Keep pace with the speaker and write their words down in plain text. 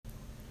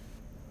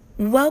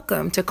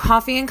Welcome to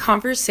Coffee and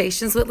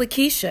Conversations with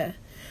Lakeisha.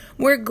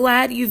 We're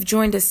glad you've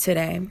joined us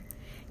today.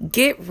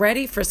 Get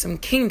ready for some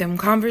kingdom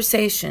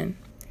conversation.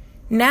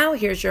 Now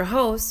here's your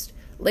host,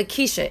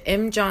 Lakeisha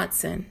M.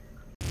 Johnson.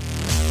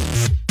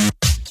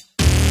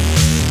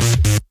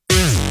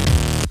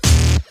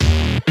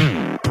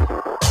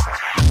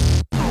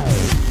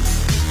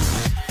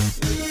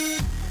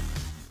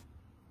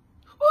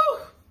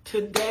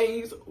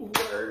 Today's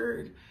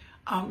word,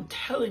 I'm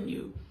telling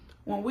you,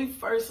 when we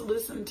first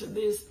listened to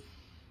this,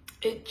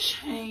 it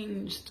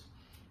changed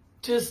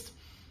just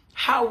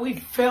how we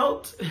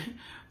felt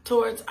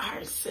towards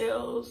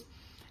ourselves,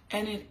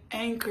 and it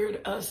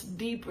anchored us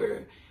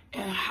deeper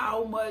in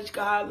how much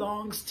God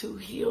longs to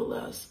heal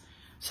us.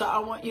 So I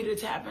want you to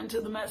tap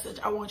into the message.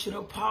 I want you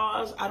to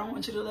pause. I don't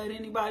want you to let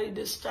anybody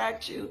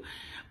distract you.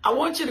 I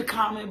want you to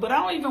comment, but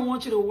I don't even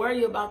want you to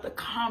worry about the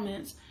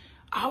comments.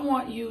 I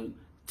want you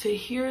to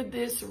hear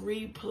this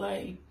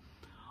replay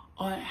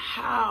on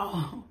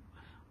how,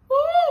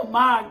 oh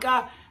my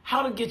God,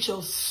 how to get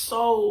your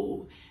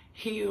soul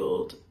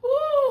healed.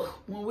 Ooh,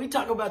 when we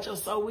talk about your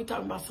soul, we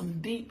talk about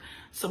some deep,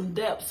 some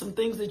depth, some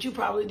things that you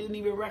probably didn't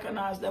even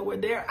recognize that were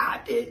there. I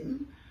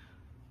didn't.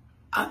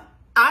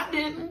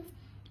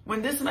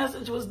 When this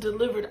message was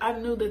delivered, I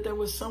knew that there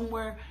was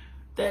somewhere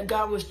that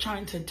God was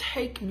trying to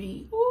take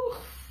me. Ooh,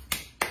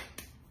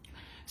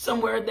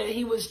 somewhere that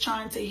he was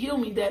trying to heal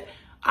me that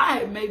I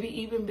had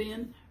maybe even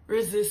been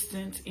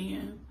resistant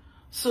in.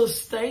 So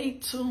stay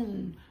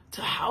tuned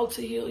to how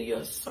to heal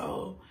your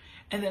soul.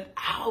 And then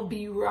I'll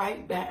be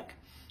right back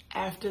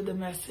after the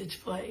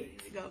message plays.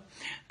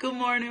 Good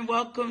morning.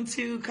 Welcome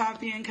to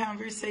Coffee and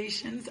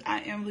Conversations.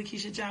 I am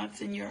Lakeisha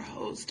Johnson, your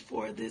host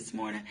for this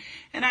morning.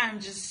 And I am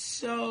just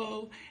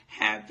so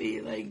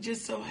happy,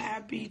 just so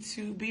happy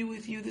to be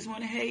with you this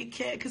morning. Hey,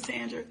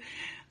 Cassandra.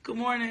 Good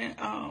morning,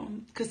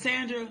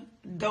 Cassandra.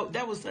 Dope.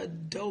 That was a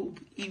dope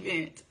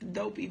event.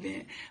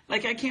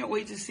 I can't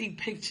wait to see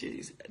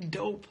pictures.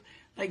 Dope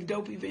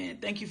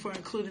event. Thank you for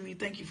including me.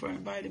 Thank you for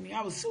inviting me.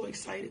 I was so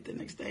excited the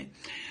next day.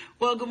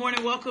 Well, good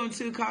morning. Welcome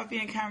to Coffee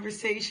and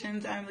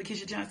Conversations. I'm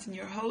Lakeisha Johnson,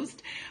 your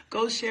host.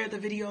 Go share the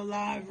video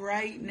live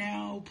right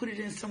now. Put it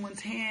in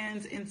someone's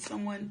hands, in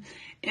someone's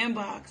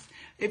inbox.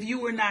 If you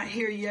were not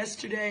here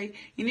yesterday,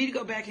 you need to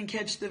go back and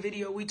catch the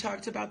video. We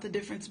talked about the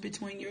difference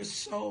between your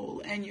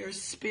soul and your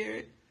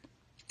spirit.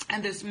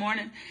 And this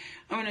morning,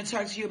 I'm going to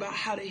talk to you about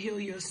how to heal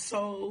your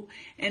soul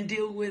and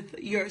deal with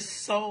your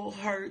soul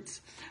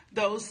hurts.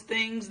 Those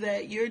things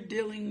that you're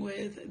dealing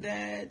with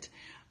that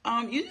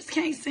you just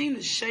can't seem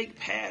to shake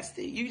past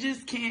it. You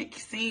just can't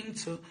seem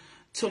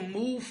to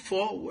move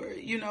forward,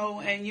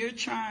 and you're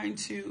trying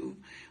to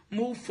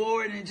move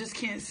forward and just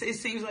can't. It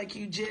seems like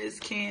you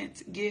just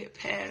can't get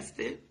past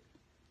it.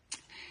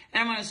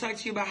 And I'm going to talk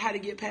to you about how to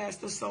get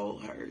past the soul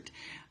hurt.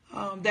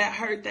 That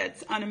hurt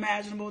that's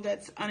unimaginable,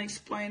 that's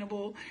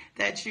unexplainable,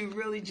 that you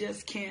really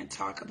just can't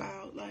talk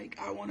about.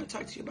 I want to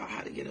talk to you about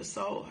how to get a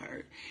soul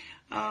hurt.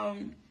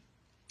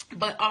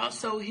 But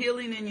also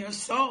healing in your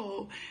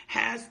soul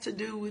has to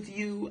do with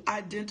you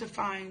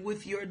identifying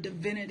with your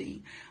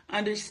divinity,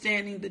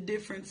 understanding the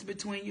difference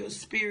between your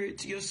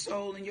spirit, your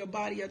soul, and your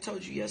body. I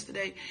told you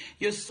yesterday,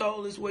 your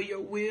soul is where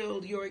your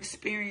will, your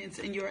experience,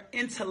 and your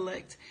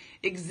intellect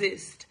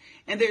exist.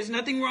 And there's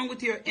nothing wrong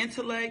with your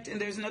intellect, and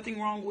there's nothing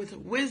wrong with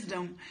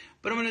wisdom.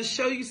 But I'm going to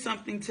show you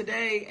something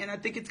today, and I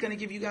think it's going to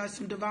give you guys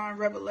some divine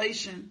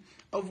revelation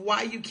of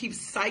why you keep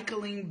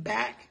cycling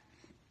back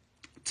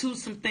to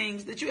some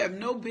things that you have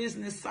no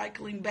business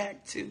cycling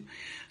back to.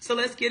 So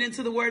let's get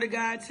into the word of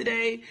God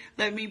today.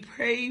 Let me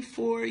pray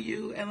for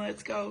you and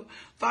let's go.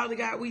 Father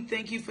God, we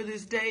thank you for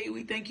this day.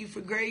 We thank you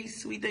for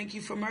grace. We thank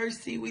you for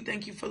mercy. We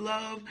thank you for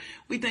love.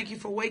 We thank you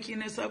for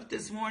waking us up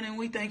this morning.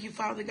 We thank you,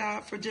 Father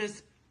God, for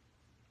just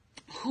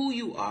who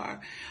you are,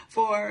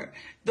 for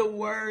the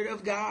word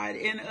of God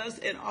in us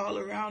and all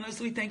around us.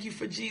 We thank you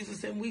for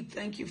Jesus, and we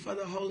thank you for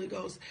the Holy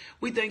Ghost.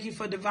 We thank you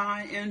for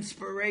divine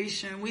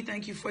inspiration. We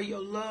thank you for your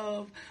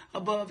love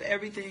above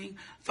everything.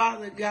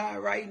 Father God,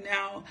 right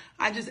now,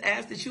 I just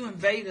ask that you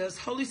invade us.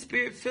 Holy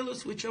Spirit, fill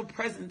us with your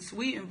presence.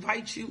 We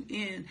invite you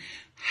in.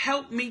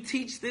 Help me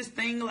teach this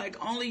thing like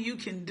only you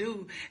can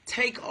do.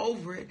 Take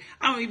over it.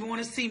 I don't even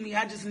want to see me.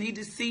 I just need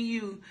to see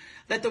you.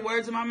 Let the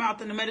words of my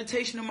mouth and the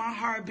meditation of my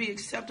heart be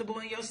acceptable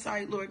in your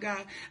sight, Lord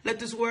God. Let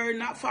this word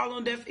not fall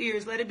on deaf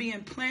ears. Let it be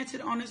implanted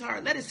on his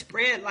heart. Let it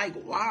spread like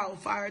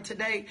wildfire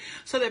today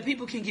so that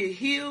people can get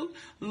healed,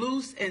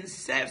 loose, and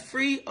set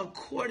free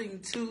according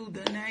to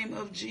the name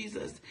of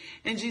Jesus.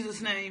 In Jesus'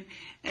 name,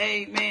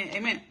 amen.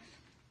 Amen.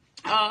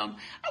 I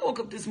woke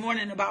up this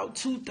morning about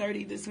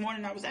 2:30 this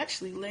morning. I was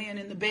actually laying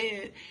in the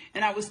bed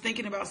and I was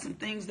thinking about some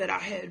things that I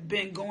had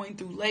been going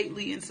through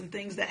lately and some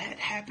things that had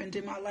happened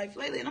in my life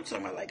lately. And I'm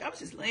talking about I was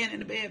just laying in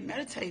the bed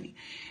meditating.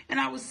 And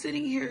I was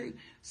sitting here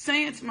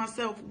saying to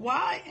myself,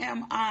 why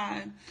am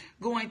I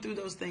going through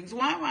those things?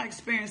 Why am I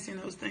experiencing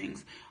those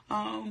things?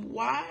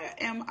 Why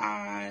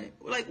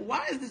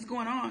is this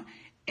going on?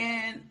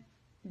 And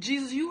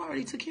Jesus, you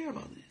already took care of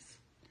all this.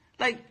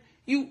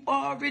 You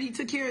already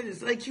took care of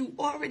this. Like, you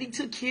already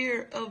took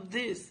care of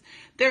this.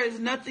 There is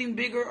nothing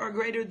bigger or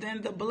greater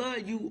than the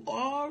blood. You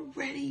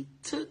already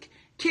took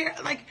care.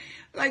 Like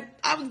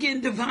I was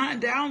getting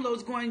divine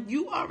downloads going,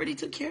 you already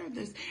took care of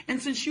this.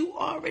 And since you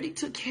already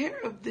took care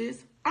of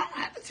this, I don't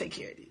have to take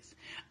care of this.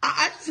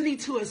 I just need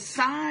to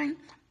assign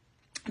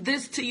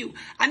this to you.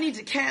 I need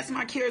to cast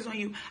my cares on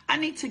you. I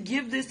need to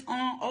give this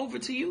on over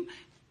to you.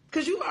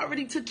 Because you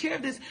already took care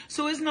of this.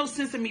 So it's no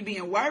sense of me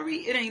being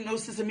worried. It ain't no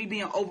sense of me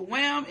being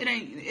overwhelmed. It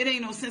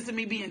ain't no sense of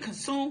me being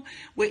consumed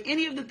with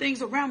any of the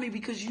things around me,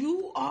 because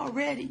you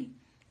already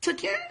took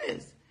care of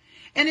this.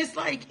 And it's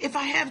like, if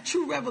I have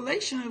true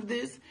revelation of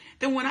this,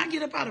 then when I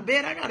get up out of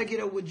bed, I got to get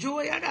up with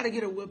joy. I got to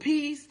get up with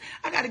peace.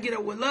 I got to get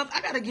up with love.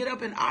 I got to get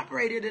up and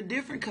operate at a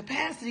different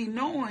capacity,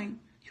 knowing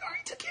you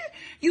already took care.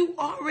 You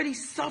already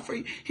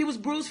suffered. He was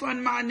bruised for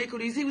my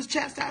iniquities. He was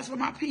chastised for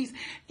my peace.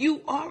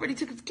 You already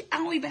took it. I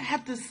don't even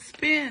have to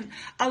spend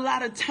a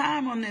lot of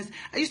time on this.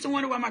 I used to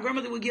wonder why my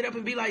grandmother would get up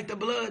and be like, the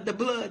blood, the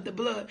blood, the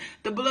blood,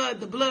 the blood,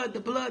 the blood, the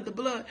blood, the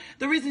blood.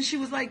 The reason she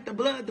was like the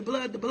blood, the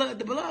blood, the blood,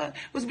 the blood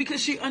was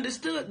because she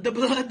understood the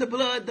blood, the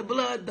blood, the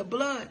blood, the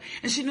blood.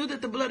 And she knew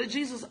that the blood of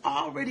Jesus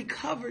already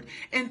covered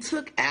and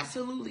took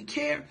absolutely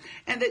care,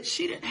 and that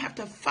she didn't have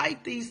to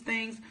fight these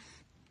things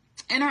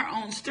in her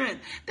own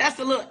strength. That's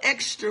a little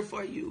extra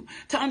for you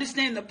to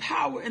understand the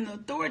power and the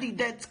authority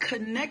that's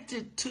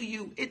connected to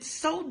you. It's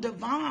so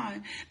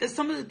divine that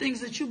some of the things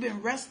that you've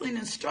been wrestling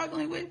and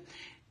struggling with,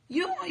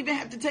 you don't even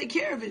have to take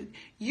care of it.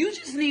 You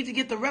just need to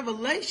get the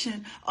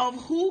revelation of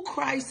who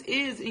Christ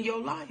is in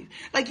your life.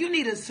 Like, you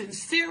need a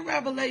sincere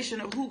revelation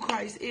of who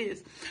Christ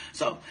is.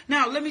 So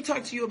now let me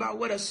talk to you about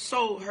what a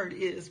soul hurt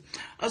is.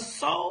 A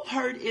soul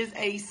hurt is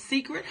a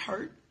secret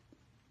hurt,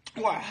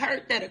 or a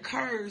hurt that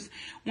occurs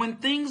when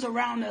things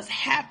around us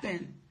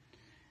happen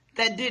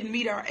that didn't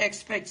meet our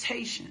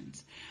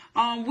expectations.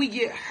 We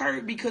get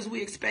hurt because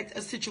we expect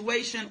a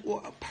situation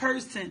or a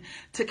person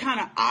to kind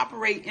of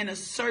operate in a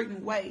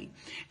certain way.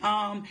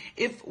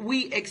 If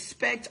we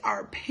expect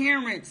our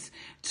parents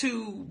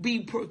to be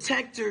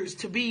protectors,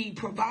 to be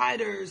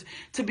providers,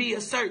 to be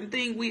a certain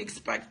thing, we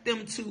expect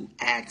them to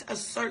act a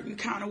certain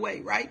kind of way,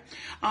 right?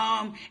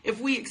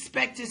 If we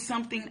expected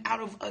something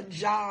out of a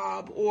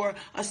job or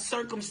a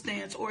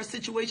circumstance or a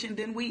situation,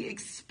 then we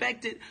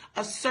expected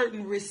a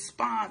certain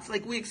response,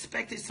 like we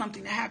expected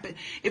something to happen.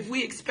 If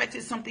we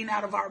expected something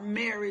out of our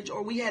marriage,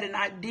 or we had an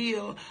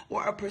ideal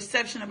or a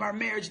perception of our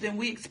marriage, then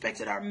we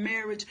expected our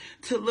marriage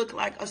to look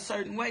like a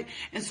certain way.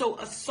 And so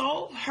a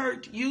soul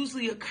hurt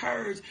usually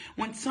occurs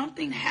when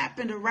something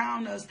happened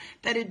around us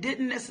that it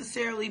didn't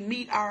necessarily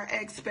meet our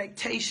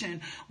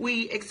expectation.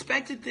 We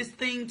expected this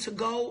thing to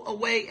go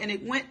away, and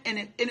it went,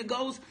 and it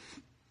goes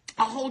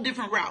a whole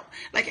different route.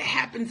 Like, it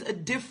happens a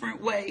different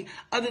way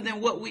other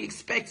than what we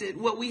expected,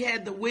 what we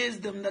had the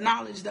wisdom, the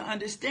knowledge, the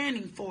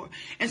understanding for.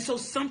 And so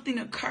something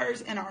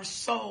occurs in our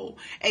soul.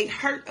 A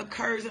hurt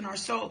occurs in our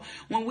soul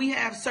when we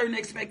have certain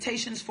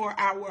expectations for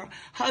our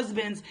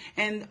husbands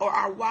or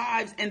our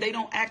wives, and they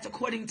don't act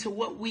according to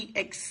what we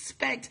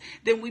expect.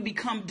 Then we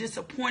become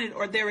disappointed,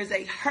 or there is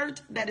a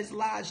hurt that is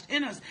lodged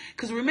in us.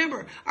 Because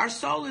remember, our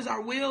soul is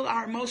our will,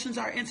 our emotions,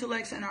 our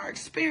intellects, and our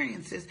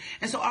experiences.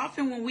 And so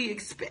often when we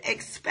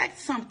expect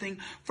something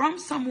from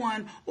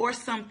someone or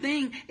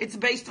something, it's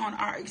based on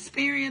our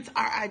experience,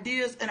 our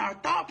ideas, and our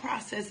thought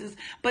processes,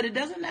 but it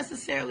doesn't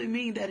necessarily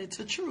mean that it's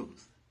a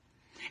truth.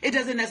 It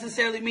doesn't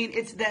necessarily mean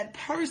it's that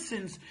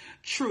person's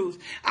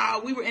truth.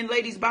 We were in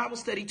ladies' Bible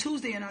study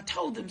Tuesday, and I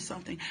told them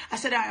something. I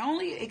said, I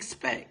only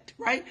expect,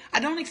 right? I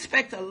don't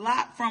expect a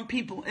lot from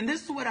people. And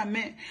this is what I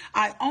meant.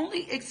 I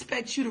only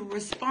expect you to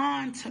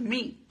respond to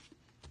me.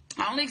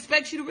 I only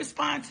expect you to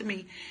respond to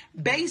me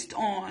based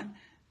on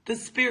the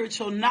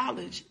spiritual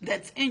knowledge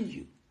that's in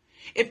you.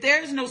 If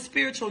there's no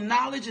spiritual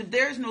knowledge, if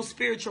there's no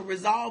spiritual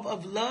resolve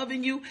of love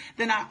in you,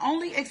 then I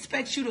only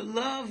expect you to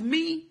love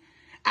me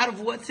out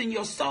of what's in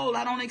your soul.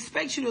 I don't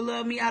expect you to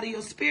love me out of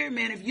your spirit,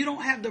 man, if you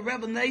don't have the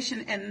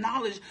revelation and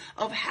knowledge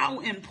of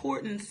how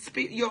important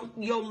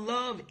your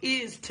love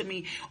is to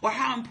me, or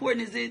how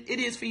important it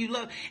is for you to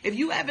love. If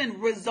you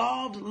haven't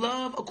resolved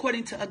love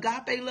according to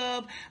agape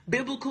love,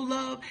 biblical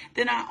love,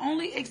 then I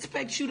only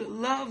expect you to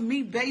love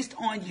me based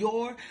on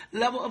your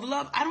level of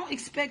love. I don't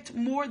expect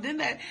more than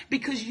that,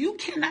 because you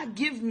cannot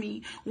give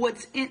me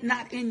what's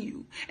not in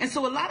you. And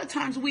so a lot of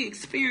times we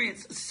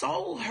experience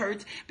soul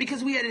hurt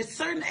because we had a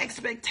certain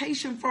expectation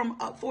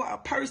for a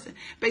person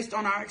based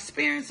on our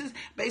experiences,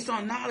 based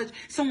on knowledge.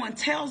 Someone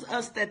tells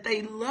us that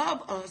they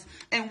love us,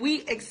 and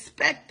we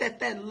expect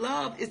that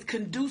love is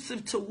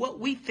conducive to what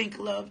we think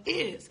love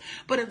is.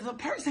 But if a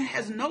person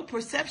has no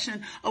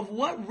perception of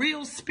what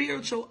real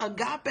spiritual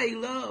agape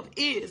love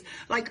is,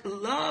 like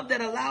love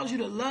that allows you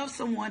to love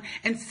someone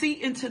and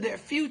see into their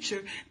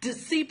future, to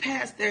see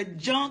past their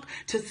junk,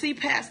 to see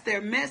past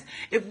their mess,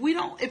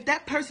 if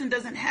that person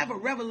doesn't have a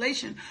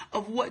revelation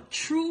of what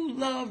true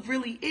love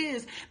really is,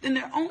 this, then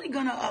they're only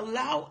going to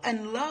allow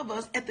and love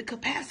us at the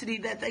capacity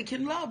that they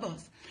can love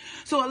us.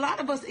 So a lot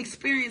of us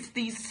experience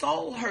these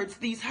soul hurts,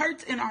 these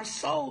hurts in our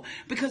soul,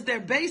 because they're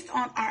based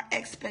on our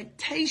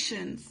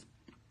expectations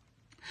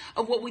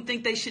of what we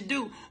think they should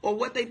do or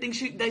what they think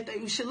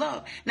they should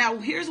love. Now,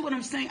 here's what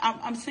I'm saying.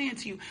 I'm saying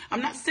to you,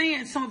 I'm not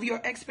saying some of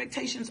your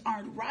expectations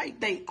aren't right.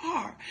 They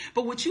are.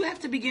 But what you have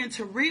to begin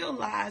to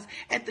realize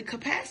at the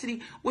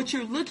capacity, what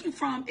you're looking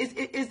from is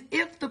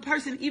if the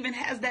person even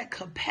has that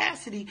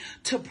capacity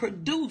to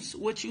produce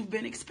what you've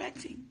been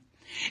expecting.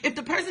 If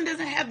the person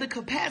doesn't have the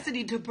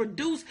capacity to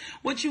produce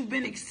what you've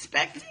been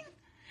expecting,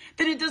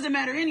 then it doesn't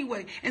matter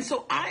anyway. And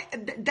so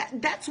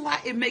that's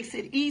why it makes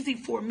it easy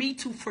for me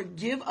to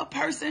forgive a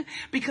person,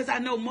 because I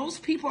know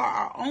most people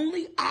are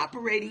only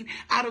operating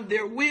out of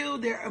their will,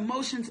 their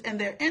emotions, and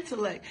their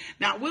intellect.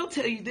 Now, I will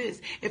tell you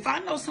this. If I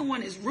know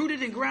someone is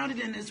rooted and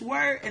grounded in this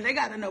word, and they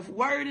got enough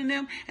word in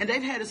them, and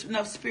they've had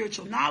enough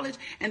spiritual knowledge,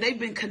 and they've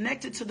been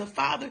connected to the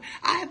Father,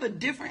 I have a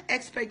different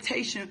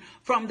expectation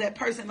from that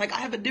person. Like, I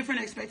have a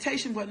different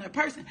expectation from that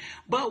person,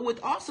 but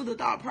with also the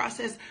thought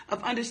process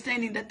of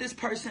understanding that this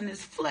person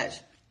is flesh.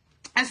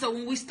 And so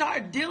when we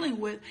start dealing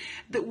with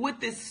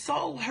this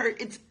soul hurt,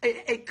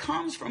 it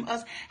comes from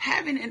us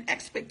having an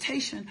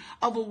expectation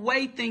of a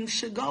way things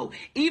should go,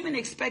 even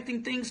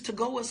expecting things to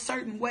go a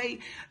certain way,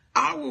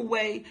 our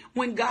way,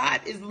 when God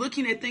is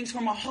looking at things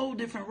from a whole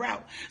different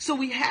route. So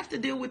we have to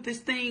deal with this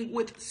thing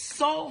with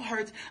soul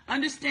hurts,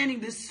 understanding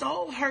this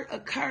soul hurt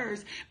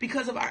occurs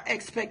because of our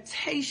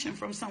expectation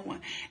from someone.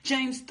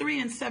 James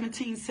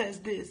 3:17 says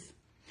this: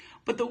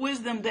 but the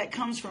wisdom that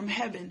comes from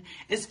heaven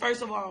is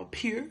first of all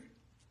pure,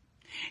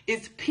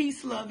 it's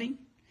peace-loving,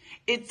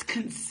 it's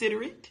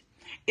considerate,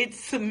 it's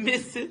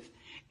submissive,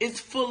 it's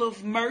full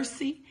of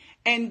mercy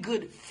and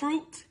good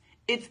fruit,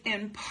 it's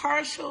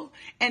impartial,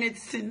 and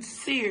it's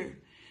sincere.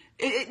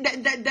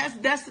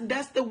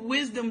 That's the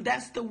wisdom.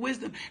 That's the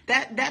wisdom.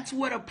 That's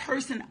what a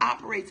person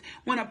operates.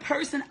 When a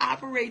person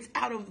operates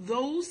out of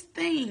those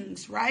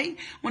things, right?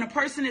 When a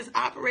person is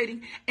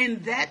operating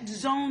in that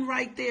zone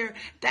right there,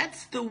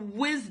 that's the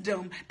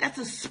wisdom. That's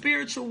a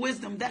spiritual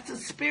wisdom. That's a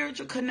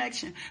spiritual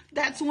connection.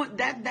 That's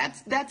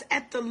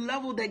at the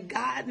level that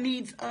God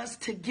needs us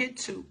to get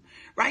to.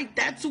 Right?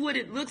 That's what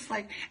it looks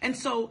like. And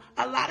so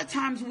a lot of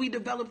times we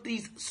develop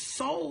these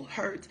soul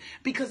hurts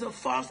because of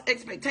false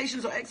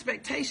expectations or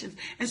expectations.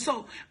 And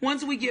so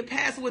once we get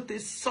past what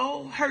this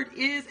soul hurt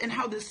is and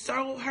how this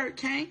soul hurt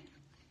came,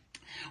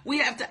 we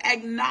have to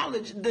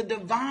acknowledge the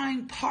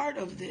divine part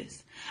of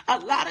this. A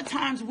lot of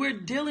times we're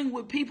dealing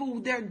with people,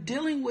 they're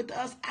dealing with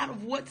us out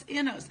of what's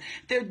in us.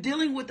 They're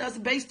dealing with us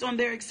based on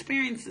their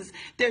experiences.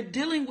 They're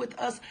dealing with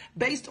us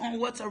based on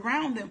what's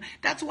around them.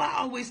 That's why I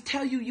always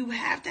tell you, you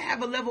have to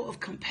have a level of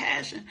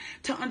compassion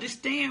to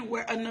understand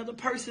where another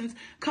person's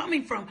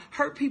coming from.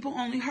 Hurt people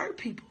only hurt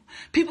people.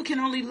 People can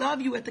only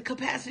love you at the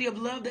capacity of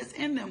love that's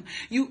in them.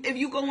 If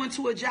you go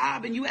into a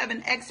job and you have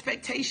an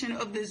expectation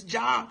of this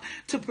job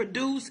to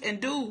produce and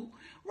do,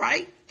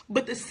 right?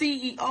 But the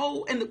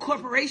CEO and the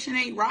corporation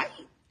ain't right,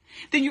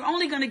 then you're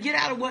only going to get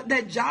out of what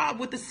that job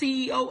with the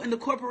CEO and the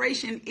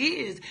corporation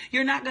is.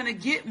 You're not going to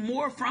get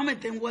more from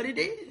it than what it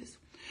is.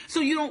 So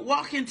you don't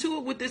walk into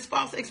it with this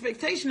false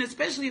expectation,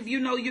 especially if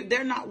you know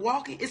they're not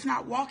walking. It's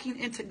not walking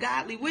into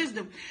godly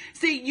wisdom.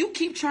 See, you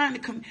keep trying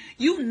to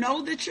you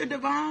know that you're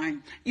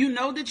divine. You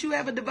know that you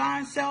have a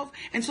divine self.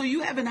 And so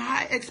you have a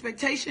high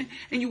expectation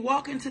and you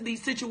walk into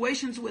these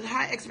situations with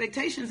high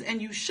expectations,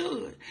 and you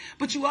should.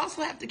 But you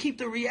also have to keep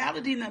the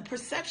reality and the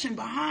perception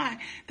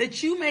behind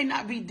that you may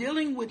not be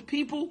dealing with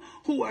people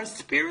who are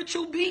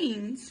spiritual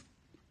beings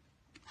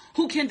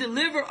who can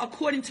deliver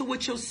according to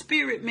what your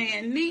spirit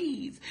man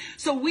needs.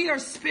 So we are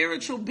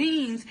spiritual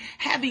beings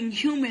having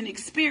human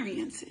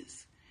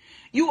experiences.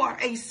 You are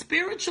a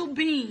spiritual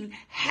being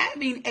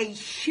having a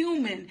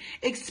human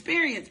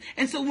experience.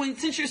 And so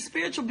since you're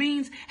spiritual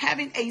beings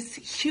having a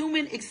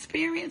human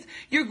experience,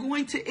 you're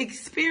going to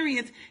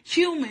experience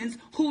humans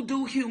who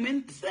do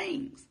human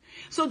things.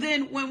 So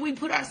then when we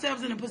put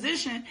ourselves in a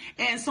position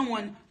and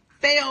someone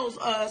fails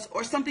us,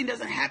 or something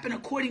doesn't happen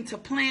according to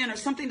plan, or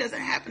something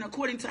doesn't happen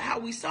according to how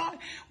we saw it,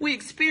 we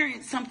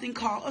experience something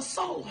called a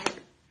soul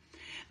hurt.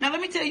 Now, let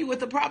me tell you what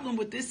the problem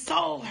with this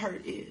soul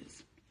hurt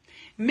is.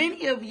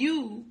 Many of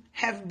you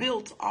have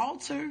built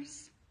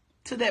altars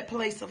to that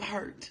place of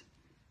hurt.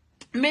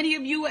 Many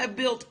of you have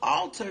built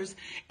altars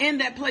in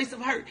that place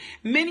of hurt.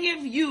 Many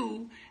of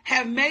you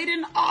have made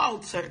an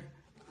altar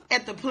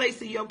at the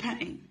place of your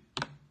pain.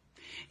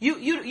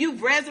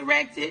 You've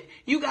resurrected.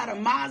 You got a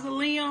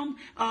mausoleum.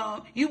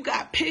 You've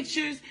got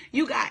pictures.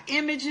 You got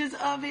images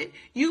of it.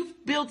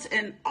 You've built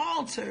an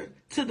altar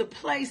to the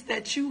place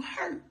that you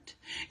hurt.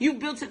 You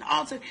built an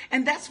altar,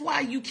 and that's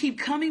why you keep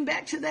coming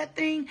back to that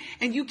thing,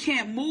 and you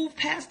can't move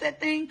past that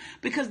thing,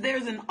 because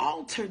there's an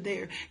altar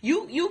there.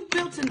 You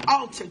built an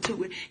altar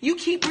to it. You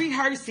keep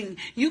rehearsing.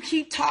 You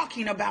keep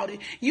talking about it.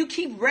 You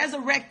keep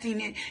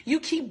resurrecting it. You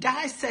keep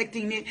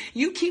dissecting it.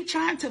 You keep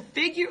trying to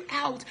figure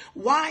out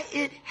why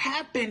it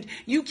happened.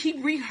 You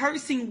keep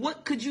rehearsing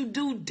what could you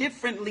do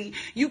differently.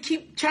 You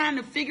keep trying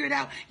to figure it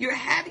out. You're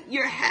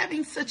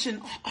having such a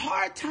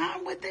hard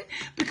time with it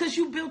because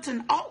you built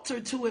an altar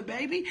to it,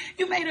 baby.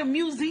 You made a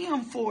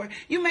museum for it.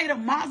 You made a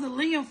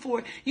mausoleum for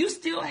it. You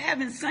still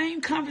having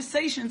same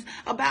conversations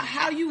about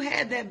how you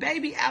had that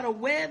baby out of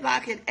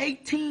wedlock at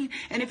 18.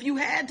 And if you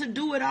had to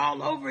do it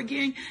all over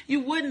again,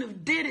 you wouldn't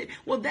have did it.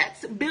 Well,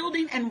 that's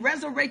building and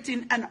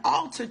resurrecting an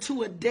altar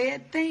to a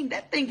dead thing.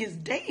 That thing is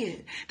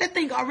dead. That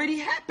thing already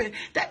happened.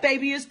 That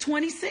baby is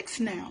 26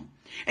 now.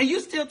 And you're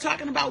still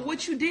talking about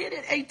what you did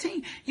at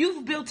 18.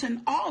 You've built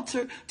an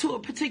altar to a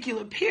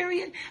particular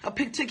period, a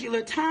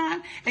particular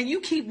time, and you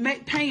keep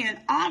paying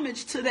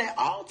homage to that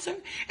altar,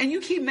 and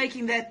you keep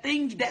making that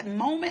thing, that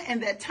moment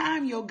and that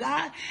time your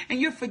God,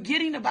 and you're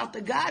forgetting about the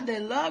God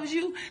that loves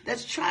you,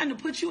 that's trying to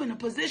put you in a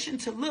position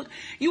to look.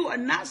 You are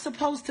not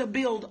supposed to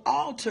build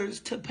altars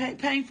to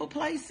painful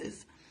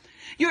places.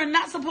 You're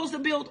not supposed to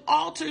build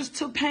altars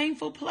to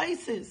painful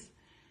places.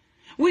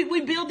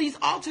 We build these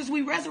altars,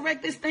 we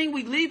resurrect this thing,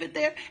 we leave it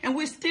there, and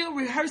we're still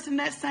rehearsing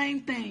that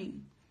same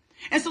thing.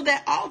 And so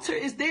that altar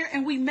is there,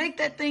 and we make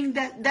that thing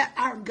that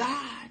our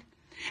God.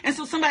 And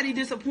so somebody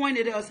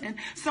disappointed us, and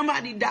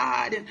somebody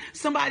died, and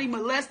somebody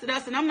molested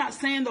us. And I'm not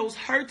saying those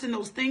hurts and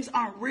those things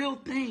aren't real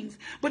things.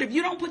 But if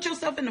you don't put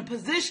yourself in a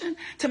position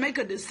to make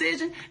a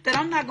decision that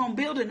I'm not going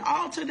to build an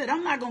altar, that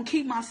I'm not going to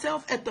keep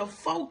myself at the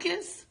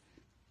focus,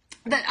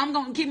 that I'm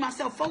going to keep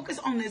myself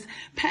focused on this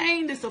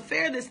pain, this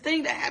affair, this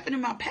thing that happened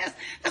in my past.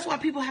 That's why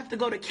people have to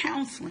go to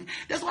counseling.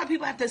 That's why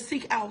people have to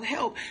seek out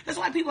help. That's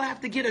why people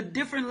have to get a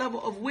different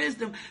level of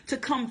wisdom to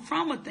come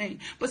from a thing.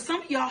 But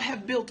some of y'all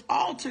have built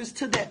altars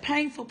to that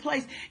painful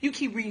place. You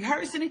keep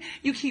rehearsing it.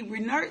 You keep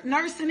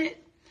nursing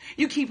it.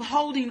 You keep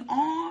holding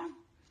on.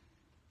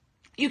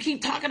 You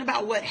keep talking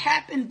about what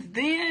happened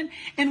then,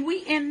 and we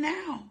in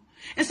now.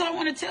 And so I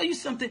want to tell you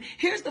something.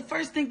 Here's the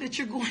first thing that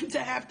you're going to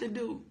have to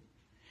do.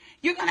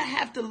 You're going to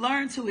have to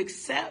learn to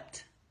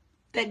accept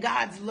that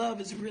God's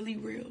love is really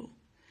real.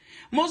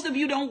 Most of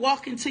you don't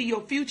walk into your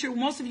future.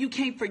 Most of you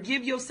can't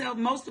forgive yourself.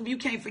 Most of you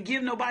can't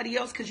forgive nobody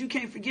else because you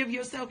can't forgive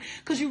yourself,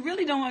 because you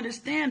really don't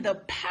understand the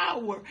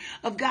power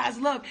of God's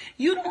love.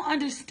 You don't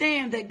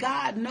understand that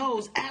God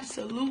knows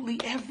absolutely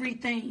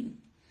everything.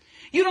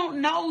 You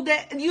don't know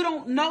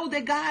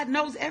that God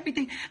knows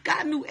everything.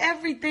 God knew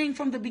everything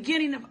from the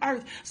beginning of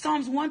earth.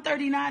 Psalms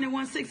 139 and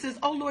 1:6 says,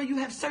 "Oh Lord, you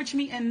have searched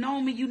me and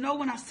known me. You know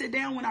when I sit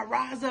down, when I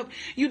rise up.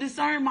 You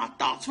discern my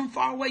thoughts from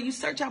far away. You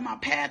search out my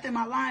path and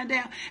my lying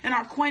down, and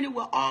are acquainted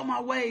with all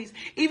my ways.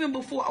 Even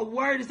before a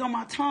word is on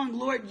my tongue,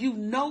 Lord, you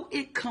know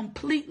it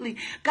completely."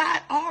 God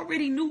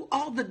already knew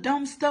all the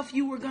dumb stuff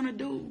you were going to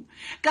do.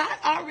 God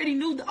already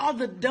knew all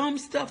the dumb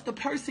stuff the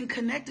person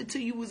connected to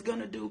you was going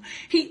to do.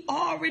 He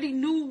already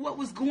knew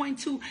what was going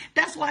to.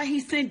 That's why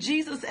he sent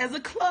Jesus as a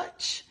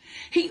clutch.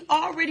 He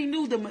already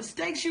knew the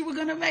mistakes you were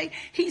going to make.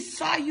 He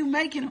saw you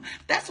making them.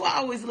 That's why I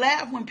always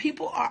laugh when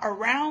people are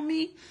around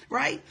me,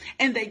 right?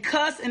 And they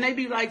cuss and they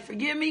be like,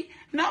 "Forgive me."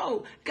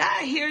 No,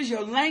 God hears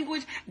your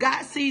language.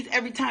 God sees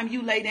every time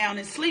you lay down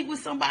and sleep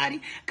with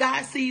somebody.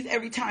 God sees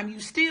every time you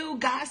steal.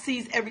 God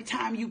sees every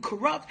time you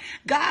corrupt.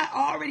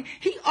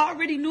 He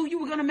already knew you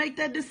were going to make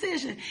that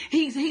decision.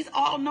 He's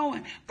all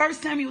knowing.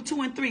 1 Samuel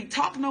 2 and 3,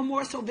 "Talk no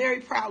more so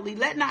very proudly.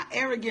 Let not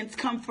arrogance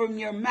come from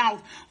your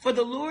mouth. For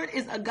the Lord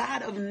is a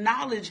God of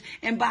knowledge,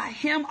 and by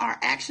him our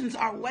actions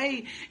are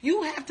weighed."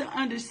 You have to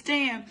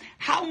understand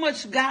how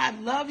much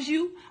God loves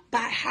you by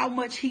how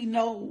much he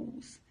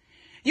knows.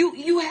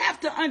 You have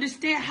to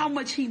understand how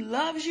much he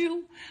loves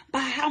you by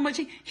how much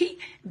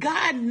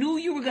God knew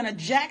you were going to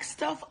jack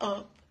stuff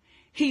up.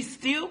 He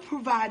still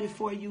provided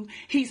for you.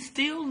 He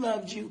still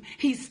loved you.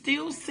 He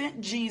still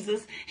sent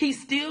Jesus. He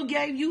still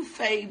gave you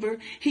favor.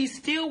 He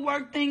still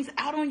worked things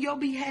out on your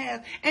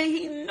behalf. And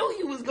he knew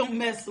you was going to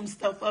mess some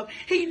stuff up.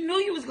 He knew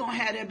you was going to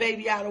have that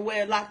baby out of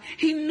wedlock.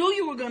 He knew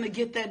you were going to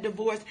get that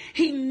divorce.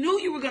 He knew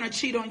you were going to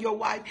cheat on your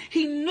wife.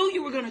 He knew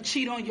you were going to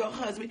cheat on your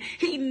husband.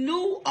 He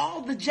knew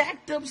all the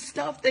jacked up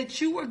stuff that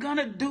you were going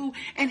to do,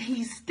 and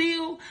he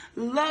still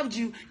loved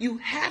you. You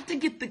have to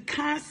get the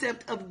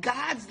concept of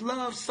God's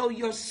love so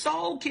your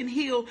soul can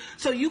heal,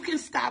 so you can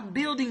stop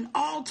building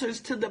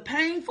altars to the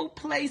painful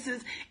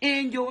places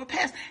in your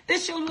past.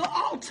 This your little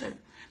altar.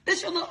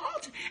 This your little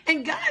altar.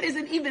 And God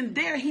isn't even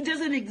there. He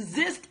doesn't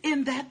exist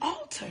in that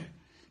altar.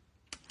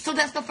 So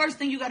that's the first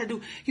thing you got to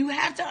do. You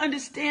have to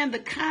understand the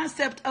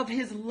concept of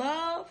his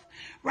love,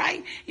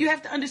 right? You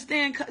have to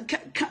understand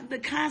the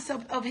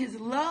concept of his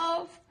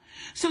love,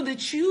 so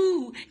that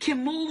you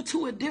can move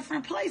to a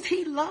different place.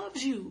 He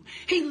loves you.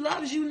 He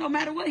loves you no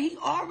matter what. He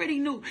already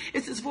knew.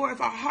 It says, "For if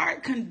our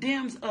heart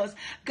condemns us,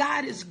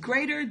 God is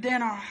greater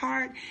than our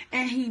heart,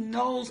 and he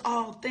knows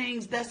all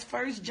things." That's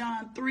 1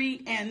 John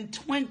 3 and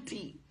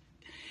 20.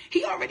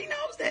 He already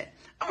knows that.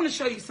 I want to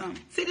show you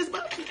something. See this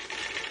bucket?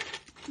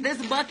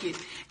 This bucket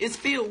is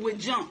filled with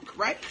junk,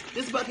 right?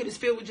 This bucket is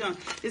filled with junk.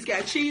 It's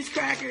got cheese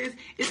crackers.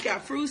 It's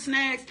got fruit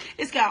snacks.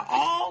 It's got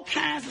all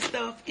kinds of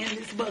stuff in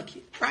this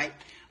bucket, right?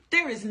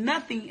 There is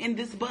nothing in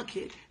this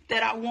bucket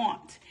that I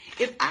want.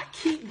 If I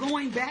keep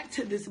going back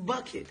to this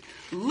bucket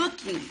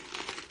looking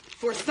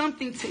for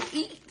something to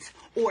eat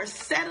or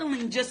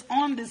settling just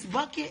on this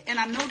bucket, and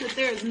I know that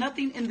there is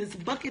nothing in this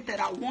bucket that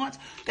I want,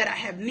 that I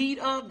have need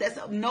of, that's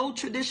of no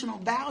traditional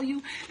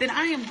value, then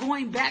I am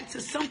going back to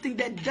something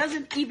that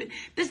doesn't even,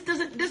 this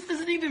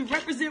doesn't even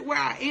represent where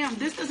I am.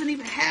 This doesn't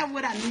even have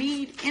what I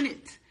need in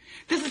it.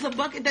 This is a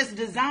bucket that's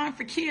designed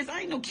for kids.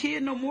 I ain't no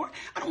kid no more.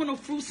 I don't want no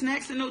fruit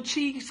snacks and no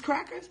cheese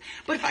crackers.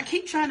 But if I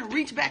keep trying to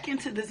reach back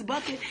into this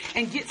bucket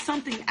and get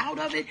something out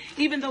of it,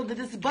 even though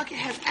this bucket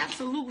has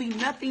absolutely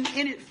nothing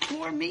in it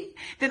for me,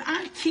 then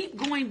I keep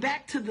going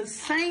back to the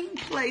same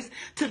place,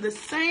 to the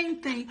same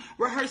thing,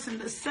 rehearsing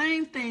the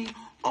same thing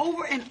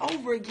over and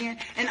over again.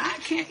 And I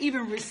can't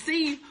even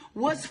receive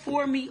what's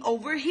for me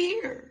over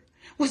here.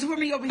 What's for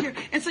me over here.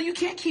 And so you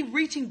can't keep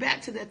reaching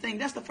back to that thing.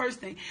 That's the first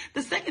thing.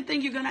 The second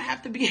thing you're going to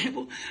have to be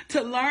able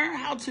to learn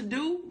how to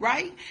do,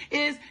 right,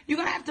 is you're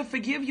going to have to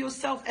forgive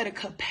yourself at a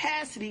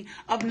capacity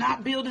of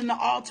not building the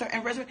altar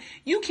and resurrection.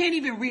 You can't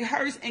even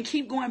rehearse and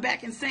keep going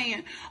back and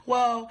saying,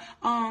 well,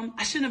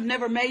 I shouldn't have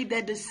never made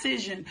that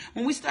decision.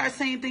 When we start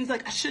saying things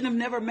like, I shouldn't have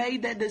never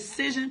made that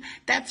decision,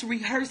 that's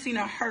rehearsing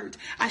a hurt.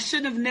 I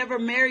shouldn't have never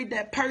married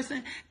that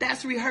person.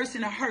 That's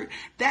rehearsing a hurt.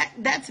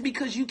 That's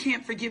because you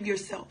can't forgive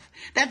yourself.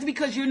 That's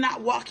because you're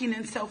not walking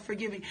in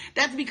self-forgiving.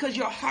 That's because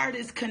your heart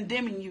is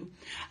condemning you.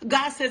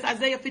 God says,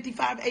 Isaiah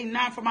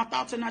 55:8-9, for my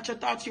thoughts are not your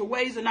thoughts, your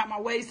ways are not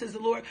my ways, says the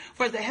Lord.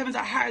 For as the heavens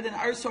are higher than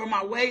the earth, so are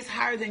my ways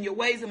higher than your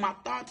ways, and my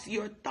thoughts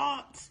your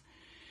thoughts.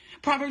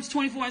 Proverbs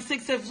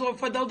 24:6 says,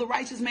 for though the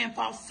righteous man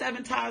falls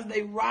 7 times,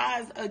 they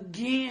rise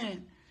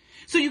again.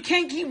 So you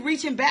can't keep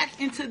reaching back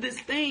into this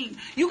thing.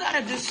 You got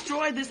to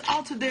destroy this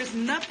altar. There's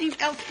nothing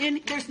in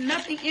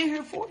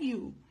here for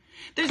you.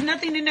 There's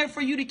nothing in there for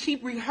you to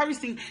keep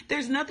rehearsing.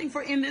 There's nothing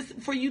for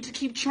you to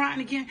keep trying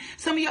again.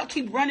 Some of y'all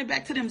keep running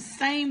back to them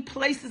same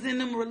places in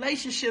them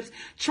relationships,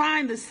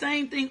 trying the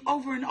same thing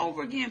over and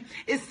over again.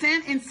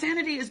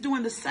 Insanity is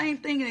doing the same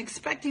thing and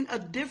expecting a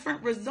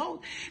different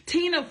result.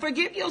 Tina,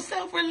 forgive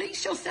yourself,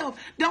 release yourself.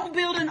 Don't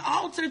build an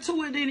altar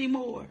to it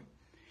anymore.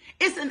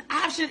 It's an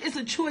option. It's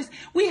a choice.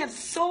 We have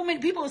so many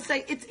people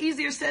say it's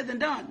easier said than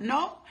done.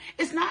 No,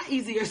 it's not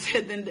easier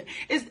said than done.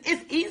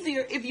 It's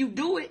easier if you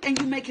do it and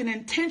you make an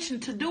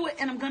intention to do it.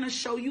 And I'm going to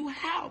show you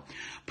how.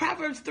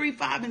 Proverbs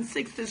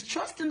 3:5-6 says,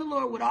 trust in the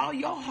Lord with all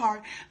your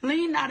heart.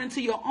 Lean not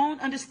into your own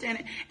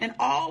understanding. In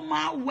all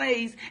my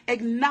ways,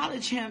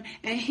 acknowledge him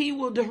and he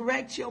will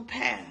direct your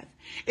path.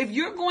 If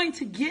you're going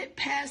to get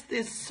past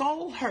this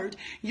soul hurt,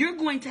 you're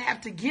going to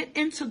have to get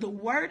into the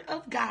Word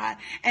of God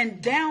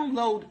and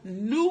download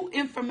new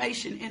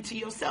information into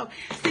yourself.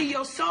 See,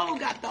 your soul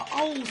got the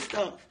old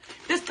stuff.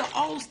 This the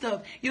old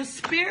stuff. Your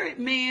spirit,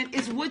 man,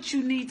 is what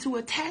you need to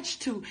attach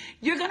to.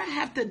 You're going to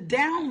have to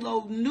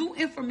download new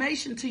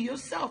information to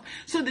yourself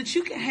so that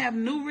you can have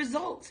new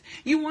results.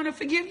 You want to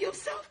forgive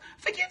yourself?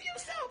 Forgive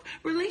yourself.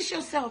 Release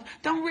yourself.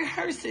 Don't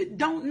rehearse it.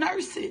 Don't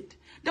nurse it.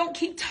 Don't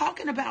keep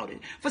talking about it.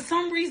 For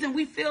some reason,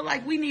 we feel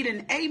like we need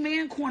an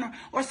amen corner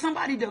or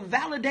somebody to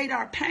validate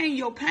our pain.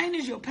 Your pain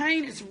is your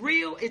pain. It's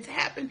real. It's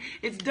happened.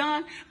 It's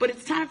done. But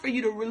it's time for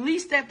you to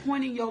release that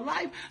point in your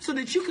life so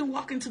that you can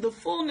walk into the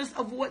fullness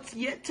of what's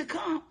yet to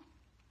come.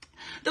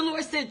 The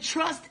Lord said,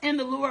 trust in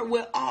the Lord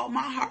with all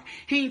my heart.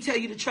 He didn't tell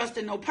you to trust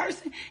in no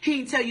person. He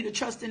didn't tell you to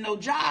trust in no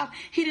job.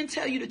 He didn't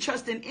tell you to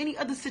trust in any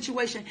other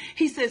situation.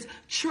 He says,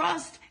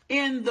 trust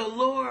in the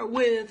Lord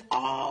with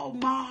all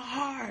my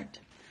heart.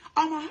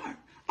 All my heart,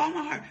 all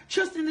my heart.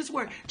 Trust in this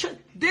word.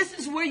 This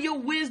is where your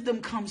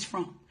wisdom comes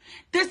from.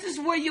 This is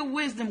where your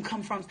wisdom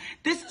comes from.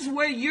 This is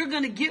where you're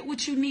going to get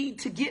what you need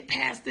to get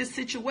past this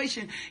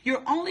situation.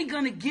 You're only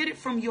going to get it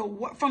from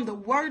the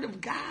Word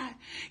of God.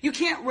 You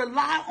can't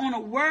rely on a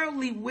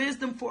worldly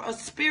wisdom for a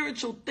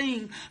spiritual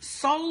thing.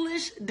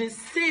 Soulish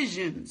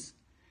decisions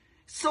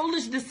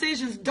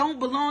don't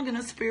belong in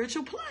a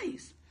spiritual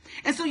place.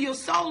 And so your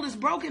soul is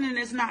broken and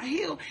it's not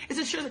healed.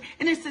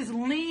 And it says,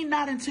 lean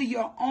not into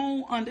your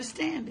own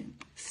understanding.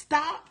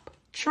 Stop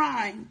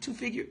trying to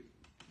figure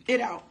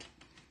it out.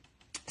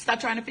 Stop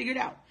trying to figure it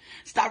out.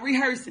 Stop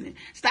rehearsing it.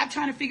 Stop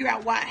trying to figure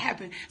out why it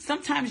happened.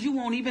 Sometimes you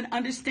won't even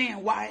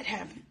understand why it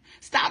happened.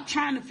 Stop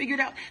trying to figure it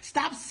out.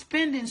 Stop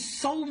spending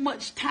so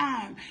much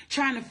time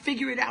trying to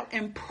figure it out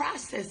and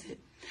process it.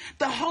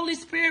 The Holy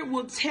Spirit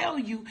will tell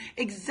you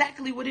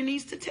exactly what it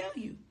needs to tell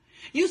you.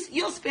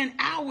 You'll spend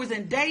hours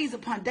and days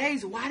upon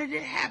days. Why did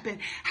it happen?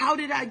 How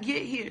did I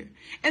get here?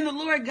 And the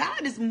Lord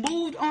God has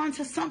moved on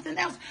to something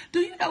else. Do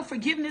you know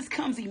forgiveness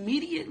comes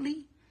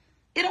immediately?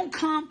 It don't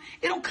come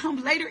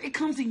later. It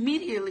comes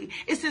immediately.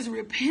 It says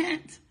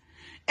repent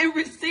and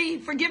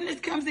receive. Forgiveness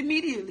comes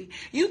immediately.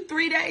 You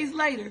 3 days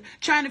later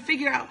trying to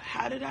figure out,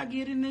 how did I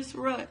get in this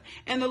rut?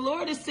 And the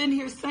Lord is sitting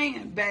here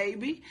saying,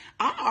 baby,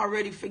 I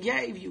already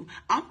forgave you.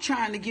 I'm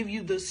trying to give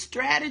you the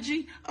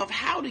strategy of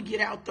how to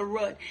get out the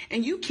rut.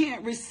 And you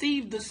can't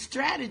receive the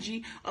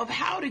strategy of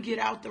how to get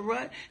out the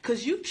rut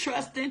because you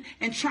trusting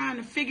and trying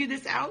to figure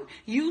this out.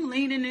 You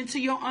leaning into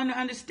your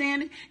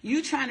understanding.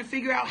 You trying to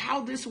figure out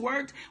how this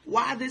worked,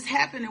 why this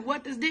happened, and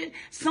what this did.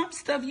 Some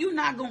stuff you're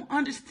not going to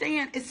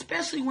understand,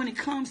 especially when it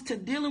comes to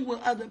dealing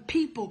with other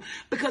people,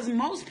 because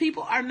most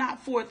people are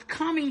not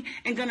forthcoming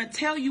and going to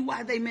tell you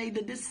why they made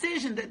the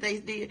decision that they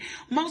did.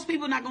 Most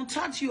people are not going to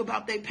talk to you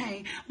about their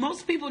pain.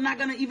 Most people are not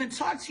going to even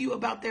talk to you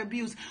about their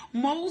abuse.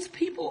 Most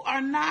people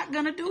are not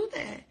going to do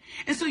that.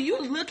 And so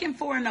you're looking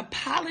for an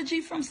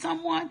apology from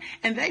someone,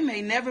 and they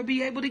may never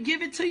be able to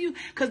give it to you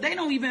because they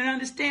don't even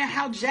understand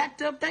how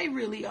jacked up they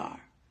really are.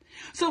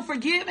 So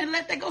forgive and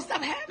let that go.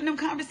 Stop having them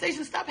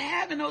conversations. Stop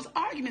having those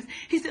arguments.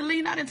 He said,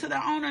 lean not into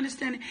their own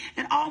understanding.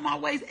 In all my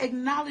ways,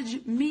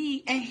 acknowledge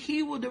me, and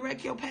he will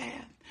direct your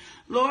path.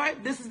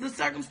 Lord, this is the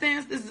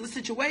circumstance. This is the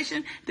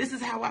situation. This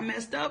is how I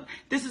messed up.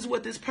 This is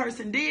what this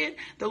person did.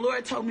 The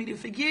Lord told me to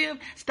forgive.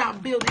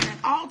 Stop building an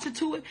altar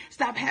to it.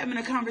 Stop having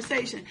a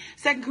conversation.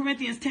 2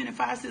 Corinthians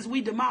 10:5 says,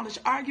 we demolish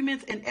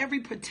arguments and every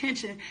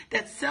pretension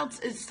that sets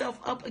itself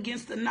up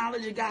against the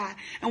knowledge of God.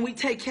 And we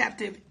take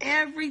captive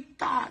every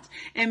thought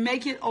and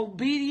make it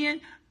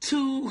obedient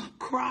to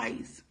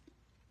Christ.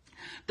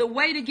 The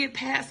way to get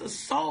past a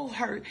soul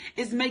hurt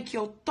is make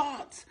your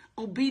thoughts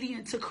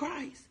obedient to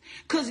Christ.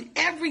 Because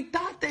every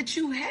thought that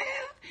you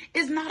have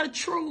is not a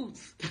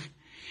truth.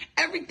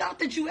 Every thought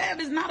that you have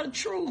is not a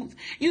truth.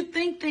 You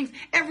think things.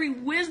 Every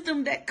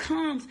wisdom that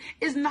comes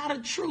is not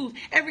a truth.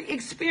 Every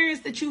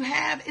experience that you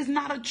have is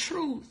not a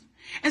truth.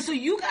 And so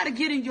you got to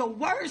get in your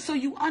word so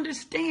you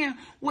understand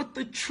what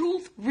the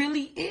truth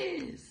really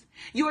is.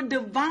 Your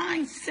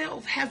divine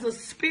self has a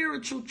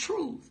spiritual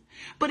truth.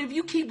 But if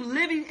you keep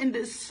living in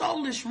this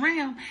soulish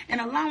realm and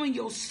allowing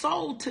your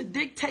soul to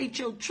dictate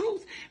your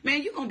truth,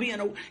 man,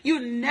 you're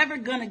never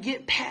going to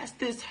get past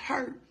this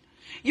hurt.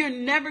 You're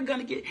never going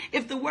to get,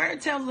 if the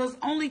word tells us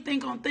only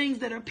think on things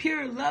that are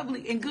pure,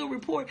 lovely, and good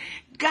report,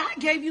 God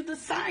gave you the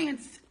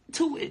science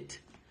to it.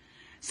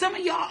 Some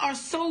of y'all are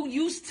so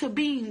used to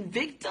being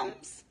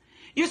victims.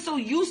 You're so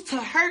used to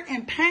hurt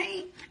and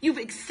pain. You've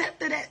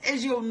accepted that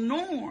as your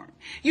norm.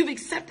 You've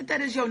accepted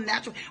that as your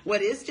natural. Well,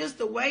 it's just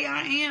the way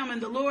I am,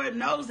 and the Lord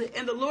knows it.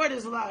 And the Lord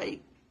is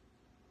like,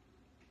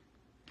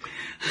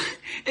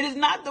 it is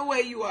not the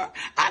way you are.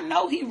 I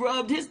know he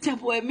rubbed his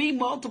temple at me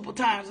multiple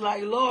times,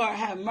 like, Lord,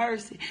 have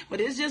mercy.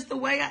 But it's just the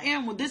way I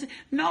am. Well,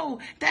 no,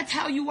 that's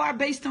how you are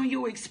based on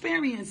your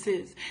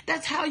experiences.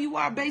 That's how you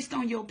are based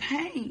on your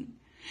pain.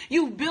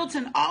 You've built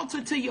an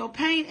altar to your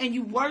pain, and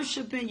you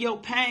worship in your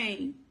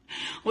pain.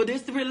 Well,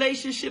 this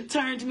relationship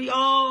turned me.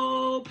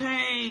 Oh,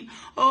 pain.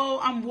 Oh,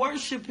 I'm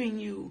worshiping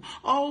you.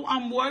 Oh,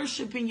 I'm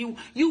worshiping you.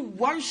 You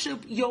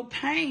worship your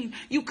pain.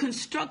 You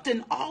construct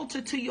an altar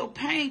to your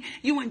pain.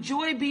 You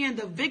enjoy being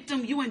the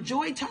victim. You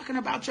enjoy talking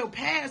about your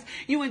past.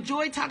 You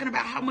enjoy talking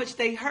about how much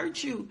they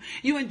hurt you.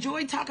 You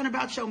enjoy talking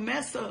about your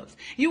mess ups.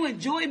 You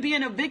enjoy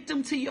being a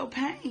victim to your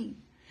pain.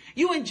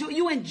 You enjoy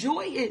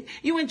it.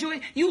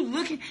 You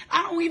looking.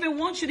 I don't even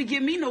want you to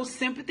give me no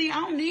sympathy. I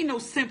don't need no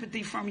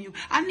sympathy from you.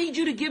 I need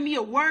you to give me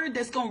a word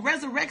that's going to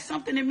resurrect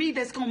something in me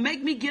that's going to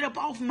make me get up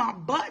off my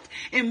butt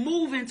and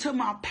move into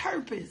my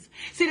purpose.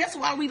 See, that's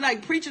why we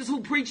like preachers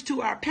who preach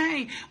to our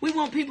pain. We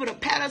want people to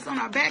pat us on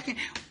our back and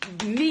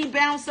knee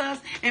bounce us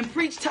and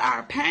preach to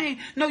our pain.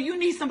 No, you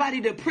need somebody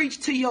to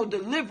preach to your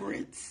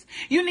deliverance.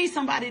 You need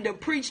somebody to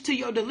preach to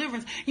your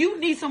deliverance. You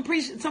need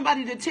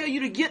somebody to tell you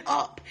to get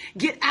up,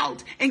 get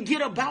out, and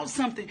get about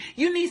something.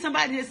 You need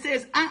somebody that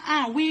says,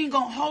 we ain't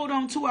gonna hold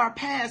on to our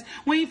past.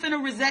 We ain't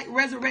finna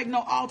resurrect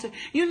no altar.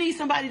 You need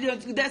somebody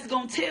that's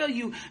gonna tell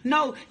you,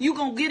 no, you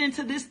gonna get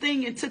into this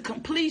thing into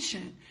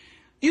completion.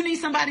 You need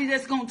somebody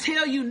that's going to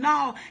tell you,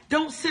 no,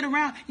 don't sit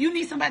around. You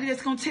need somebody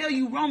that's going to tell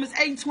you Romans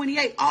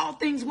 8:28, all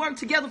things work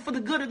together for the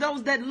good of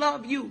those that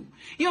love you.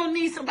 You don't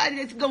need somebody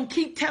that's going to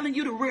keep telling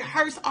you to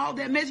rehearse all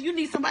that mess. You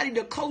need somebody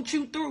to coach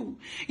you through.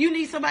 You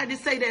need somebody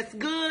to say, that's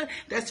good,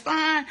 that's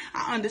fine,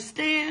 I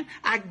understand,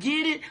 I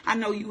get it, I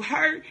know you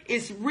hurt,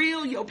 it's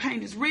real, your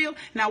pain is real.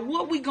 Now,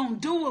 what we going to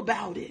do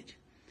about it?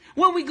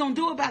 What are we going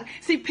to do about it?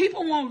 See,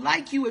 people won't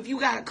like you if you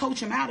got to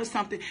coach them out of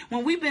something.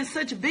 When we've been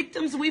such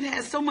victims, we've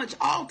had so much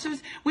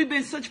altars, we've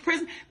been such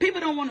prison, people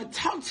don't want to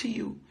talk to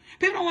you.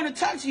 People don't want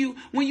to talk to you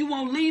when you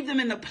won't leave them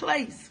in the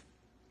place.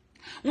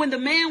 When the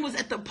man was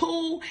at the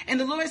pool and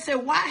the Lord said,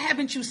 why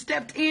haven't you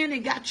stepped in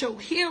and got your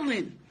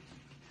healing?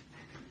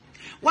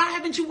 Why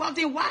haven't you walked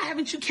in? Why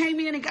haven't you came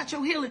in and got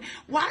your healing?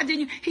 Why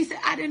didn't you? He said,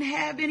 I didn't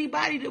have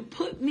anybody to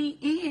put me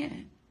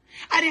in.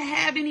 I didn't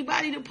have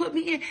anybody to put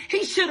me in.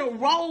 He should have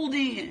rolled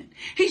in.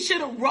 He should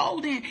have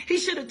rolled in. He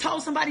should have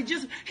told somebody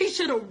he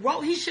should have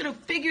rolled. He should have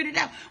figured it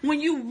out. When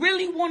you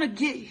really want to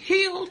get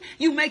healed,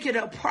 you make it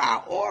a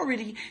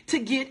priority to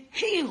get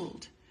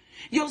healed.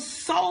 Your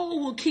soul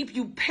will keep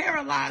you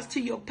paralyzed to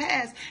your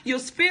past. Your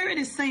spirit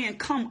is saying,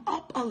 come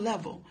up a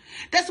level.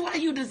 That's why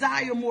you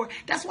desire more.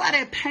 That's why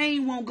that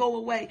pain won't go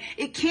away.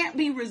 It can't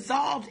be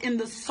resolved in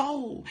the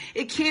soul.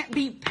 It can't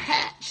be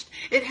patched.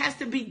 It has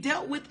to be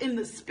dealt with in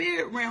the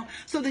spirit realm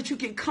so that you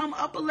can come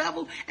up a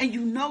level and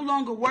you no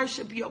longer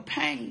worship your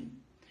pain.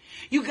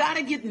 You got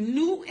to get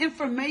new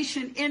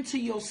information into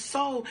your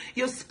soul.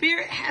 Your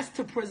spirit has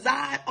to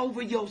preside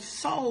over your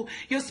soul.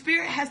 Your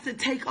spirit has to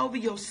take over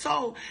your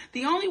soul.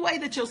 The only way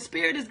that your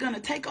spirit is going to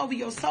take over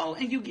your soul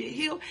and you get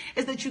healed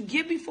is that you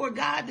get before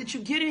God, that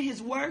you get in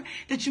his word,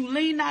 that you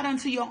lean not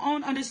unto your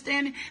own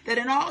understanding, that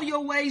in all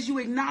your ways you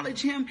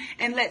acknowledge him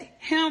and let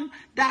him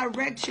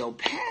direct your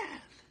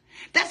path.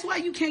 That's why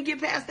you can't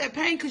get past that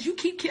pain, because you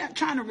keep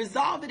trying to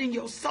resolve it in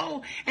your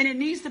soul, and it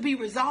needs to be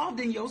resolved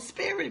in your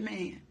spirit,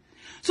 man.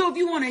 So if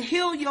you want to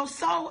heal your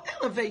soul,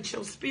 elevate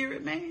your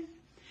spirit, man.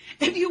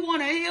 If you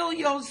want to heal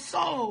your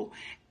soul,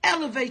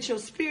 elevate your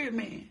spirit,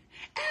 man.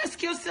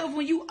 Ask yourself,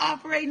 when you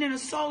operating in a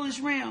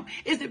soulish realm,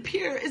 is it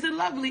pure? Is it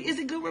lovely? Is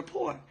it good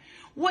rapport?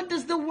 What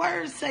does the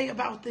word say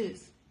about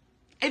this?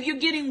 If you're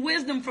getting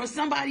wisdom from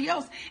somebody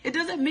else, it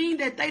doesn't mean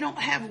that they don't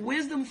have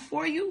wisdom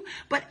for you,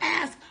 but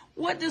ask,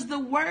 what does the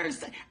word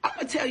say? I'm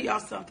going to tell y'all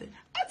something.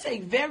 I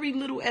take very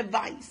little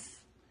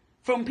advice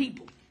from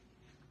people.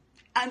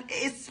 And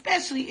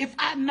especially if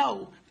I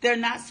know they're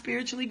not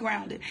spiritually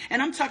grounded.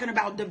 And I'm talking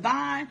about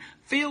divine,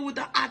 filled with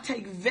I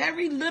take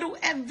very little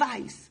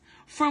advice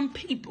from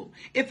people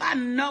if I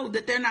know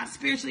that they're not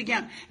spiritually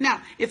grounded.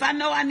 Now, if I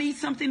know I need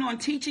something on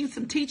teaching,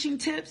 some teaching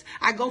tips,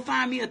 I go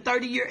find me a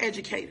 30-year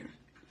educator,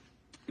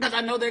 because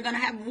I know they're going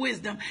to have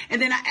wisdom.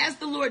 And then I ask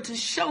the Lord to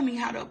show me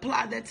how to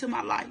apply that to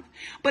my life.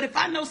 But if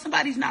I know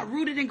somebody's not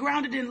rooted and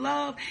grounded in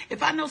love,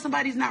 if I know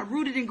somebody's not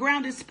rooted and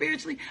grounded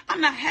spiritually, I'm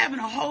not having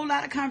a whole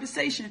lot of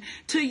conversation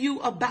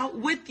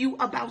with you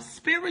about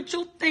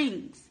spiritual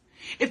things.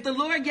 If the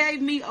Lord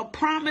gave me a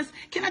promise,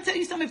 can I tell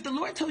you something? If the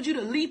Lord told you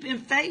to leap in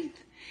faith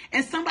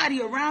and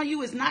somebody around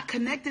you is not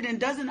connected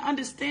and doesn't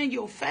understand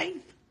your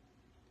faith,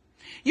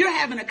 you're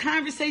having a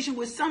conversation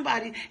with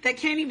somebody that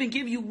can't even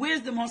give you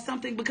wisdom on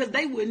something because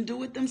they wouldn't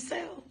do it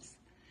themselves.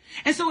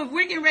 And so if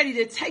we're getting ready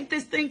to take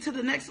this thing to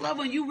the next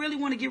level, and you really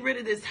want to get rid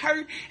of this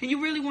hurt, and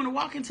you really want to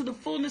walk into the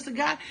fullness of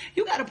God,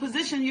 you got to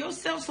position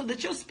yourself so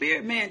that your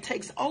spirit man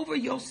takes over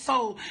your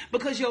soul,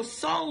 because your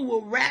soul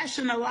will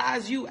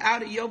rationalize you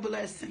out of your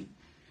blessing.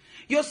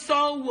 Your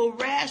soul will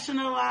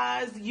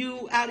rationalize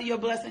you out of your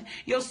blessing.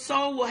 Your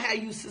soul will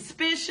have you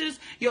suspicious.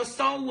 Your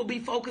soul will be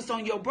focused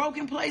on your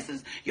broken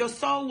places. Your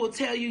soul will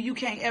tell you you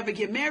can't ever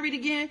get married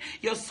again.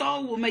 Your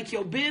soul will make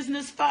your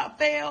business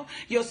fail.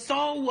 Your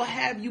soul will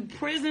have you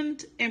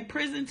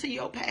imprisoned to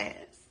your past.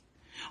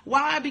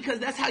 Why? Because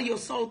that's how your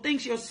soul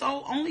thinks. Your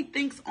soul only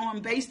thinks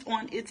based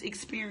on its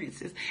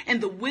experiences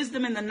and the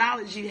wisdom and the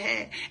knowledge you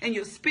had. And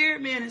your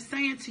spirit man is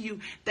saying to you,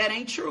 that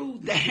ain't true,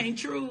 that ain't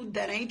true,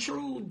 that ain't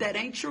true, that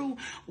ain't true.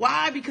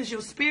 Why? Because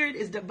your spirit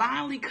is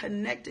divinely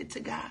connected to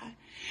God.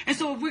 And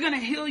so if we're going to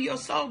heal your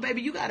soul,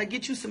 baby, you got to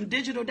get you some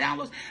digital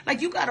downloads.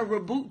 Like, you got to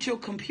reboot your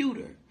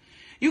computer.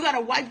 You got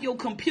to wipe your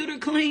computer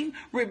clean,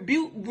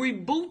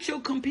 reboot your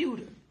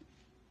computer.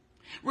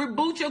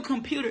 Reboot your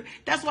computer.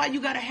 That's why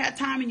you got to have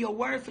time in your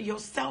word for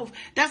yourself.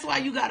 That's why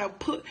you got to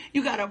put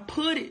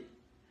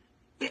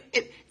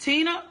it.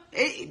 Tina,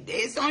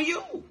 it's on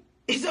you.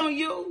 It's on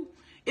you.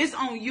 It's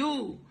on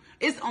you.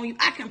 It's on you.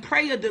 I can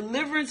pray a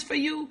deliverance for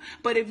you,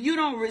 but if you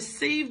don't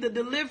receive the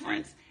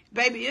deliverance,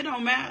 baby, it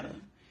don't matter.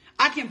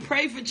 I can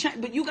pray for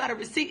change, but you got to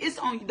receive. It's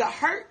on you. The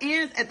hurt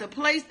ends at the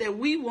place that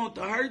we want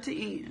the hurt to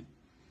end.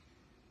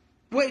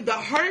 Wait, the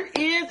hurt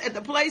ends at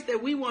the place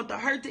that we want the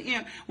hurt to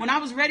end. When I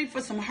was ready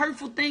for some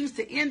hurtful things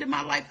to end in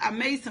my life, I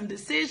made some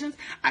decisions.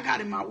 I got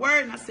in my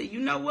word and I said, you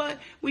know what?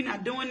 We're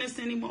not doing this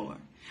anymore.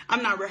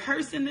 I'm not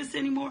rehearsing this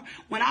anymore.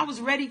 When I was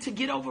ready to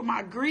get over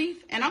my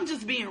grief, and I'm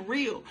just being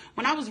real,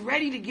 when I was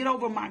ready to get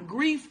over my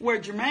grief where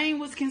Jermaine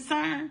was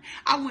concerned,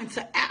 I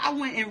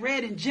went and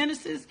read in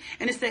Genesis,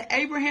 and it said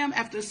Abraham,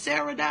 after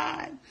Sarah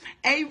died,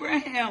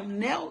 Abraham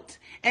knelt,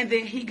 and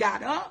then he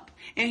got up,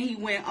 and he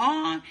went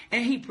on,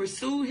 and he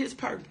pursued his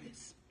purpose.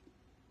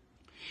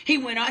 He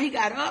went on, he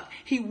got up,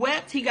 he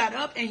wept, he got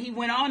up, and he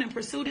went on and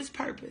pursued his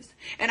purpose.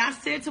 And I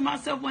said to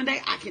myself one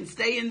day, I can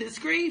stay in this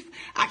grief.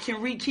 I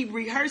can keep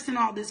rehearsing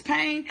all this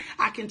pain.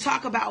 I can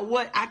talk about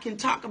what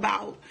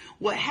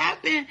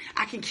happened.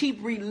 I can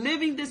keep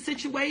reliving this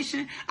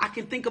situation. I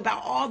can think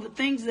about all the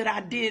things that I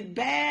did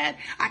bad.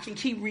 I can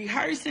keep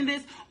rehearsing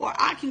this, or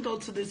I can go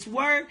to this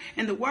word,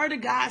 and the word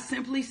of God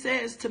simply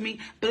says to me,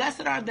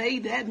 blessed are they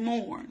that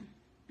mourn.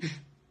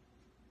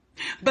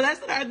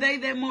 Blessed are they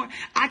that mourn.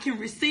 I can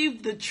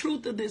receive the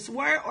truth of this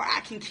word, or I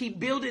can keep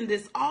building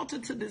this altar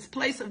to this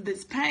place of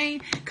this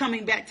pain,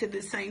 coming back to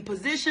this same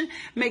position,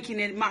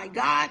 making it my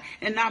God,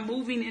 and not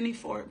moving any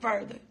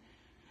further.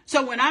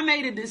 So when I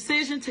made a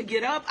decision to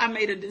get up, I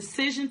made a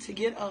decision to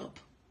get up.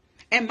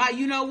 And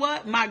you know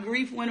what? My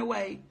grief went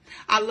away.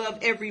 I love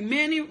every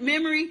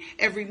memory,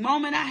 every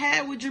moment I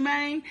had with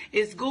Jermaine.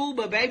 It's cool,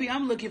 but baby,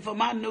 I'm looking for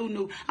my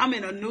new. I'm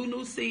in a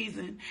new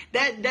season.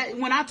 That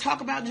when I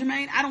talk about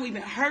Jermaine, I don't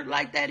even hurt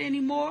like that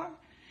anymore.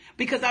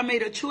 Because I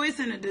made a choice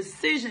and a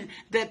decision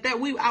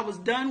I was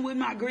done with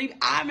my grief.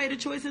 I made a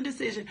choice and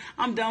decision.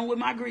 I'm done with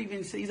my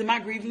grieving season. My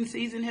grieving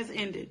season has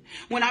ended.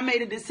 When I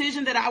made a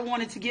decision that I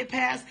wanted to get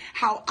past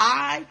how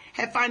I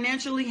had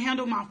financially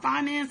handled my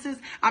finances,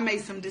 I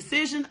made some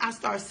decisions. I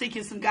started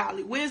seeking some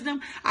godly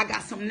wisdom. I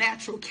got some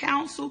natural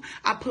counsel.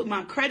 I put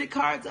my credit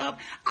cards up.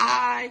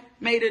 I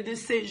made a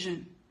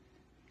decision.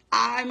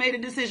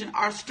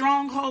 Are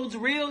strongholds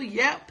real?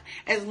 Yep.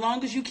 As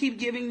long as you keep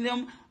giving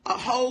them a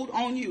hold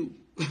on you.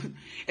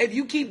 If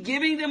you keep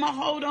giving them a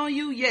hold on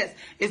you, yes.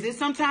 Is it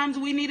sometimes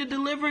we need a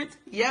deliverance?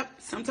 Yep,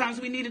 sometimes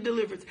we need a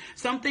deliverance.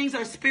 Some things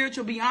are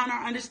spiritual beyond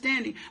our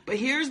understanding. But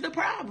here's the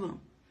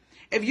problem.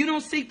 If you don't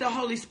seek the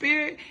Holy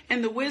Spirit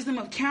and the wisdom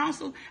of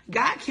counsel,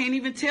 God can't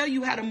even tell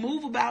you how to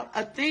move about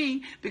a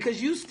thing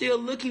because you're still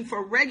looking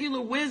for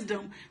regular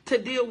wisdom to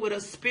deal with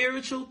a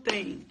spiritual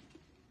thing.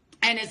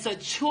 And it's a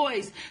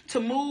choice to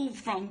move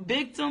from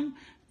victim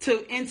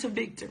into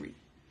victory.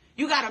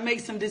 You got to make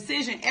some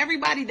decision.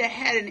 Everybody that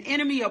had an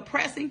enemy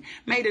oppressing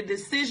made a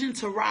decision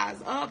to rise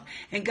up,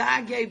 and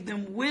God gave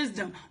them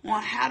wisdom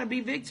on how to be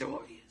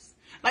victorious.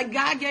 Like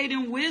God gave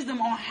them wisdom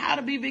on how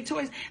to be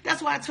victorious.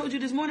 That's why I told you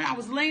this morning I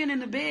was laying in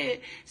the bed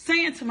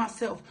saying to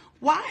myself,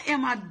 why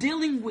am I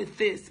dealing with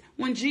this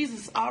when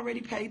Jesus already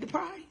paid the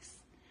price?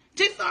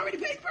 Jesus already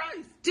paid the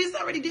price. Jesus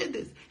already did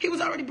this. He was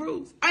already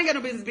bruised. I ain't got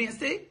no business being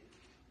sick.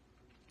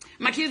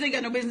 My kids ain't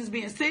got no business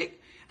being sick.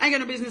 I ain't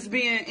got no business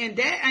being in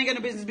debt. I ain't got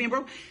no business being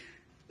broke.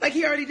 Like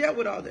he already dealt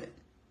with all that.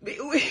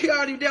 He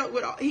already dealt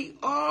with all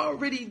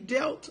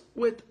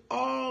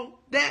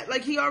that.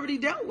 Like he already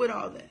dealt with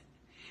all that.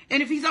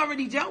 And if he's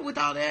already dealt with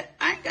all that,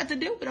 I ain't got to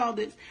deal with all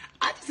this.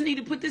 I just need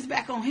to put this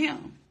back on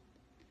him.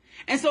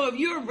 And so if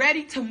you're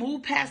ready to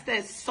move past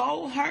that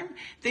soul hurt,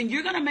 then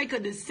you're going to make a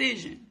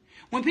decision.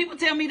 When people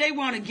tell me they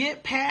want to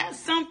get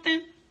past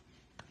something,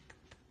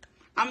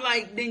 I'm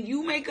like, then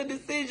you make a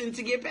decision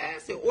to get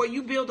past it. Or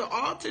you build an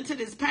altar to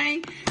this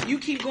pain. You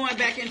keep going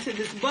back into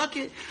this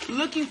bucket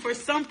looking for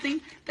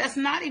something that's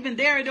not even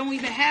there. It don't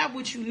even have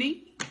what you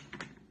need.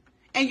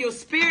 And your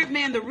spirit,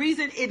 man, the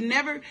reason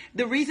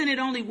it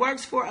only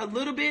works for a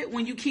little bit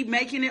when you keep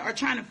making it or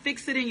trying to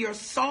fix it in your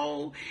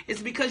soul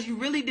is because you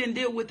really didn't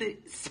deal with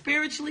it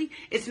spiritually.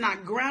 It's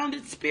not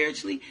grounded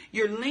spiritually.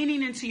 You're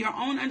leaning into your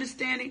own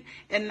understanding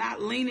and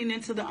not leaning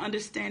into the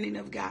understanding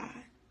of God.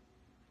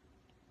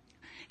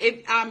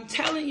 If I'm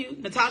telling you,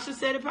 Natasha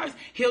said it first,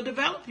 he'll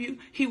develop you.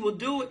 He will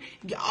do it.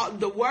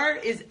 The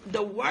word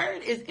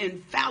is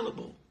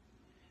infallible.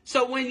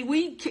 So when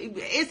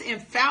it's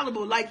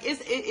infallible, like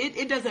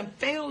it doesn't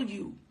fail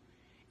you.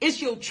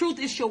 It's your truth,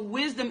 it's your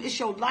wisdom, it's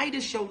your light,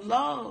 it's your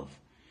love.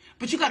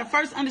 But you got to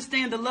first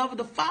understand the love of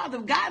the Father.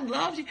 God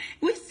loves you.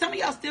 Some of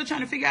y'all still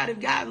trying to figure out if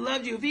God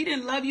loved you. If he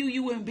didn't love you,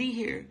 you wouldn't be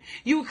here.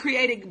 You were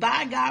created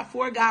by God,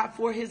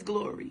 for his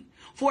glory,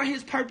 for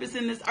his purpose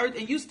in this earth.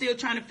 And you still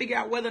trying to figure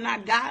out whether or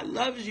not God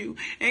loves you.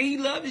 And he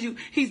loves you.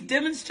 He's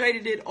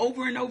demonstrated it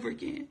over and over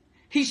again.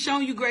 He's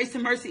shown you grace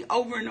and mercy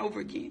over and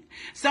over again.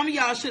 Some of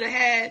y'all should have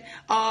had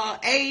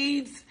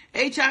AIDS,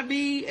 HIV,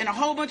 and a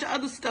whole bunch of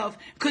other stuff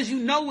because you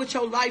know what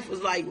your life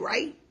was like,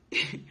 right?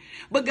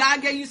 But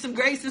God gave you some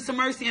grace and some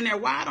mercy in there.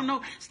 Why? I don't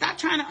know. Stop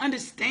trying to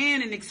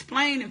understand and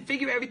explain and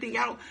figure everything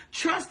out.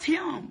 Trust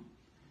him.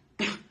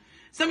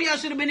 Some of y'all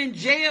should have been in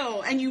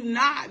jail and you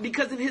not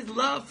because of his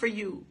love for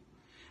you.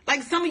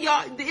 Like some of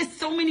y'all, it's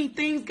so many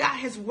things God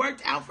has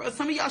worked out for us.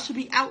 Some of y'all should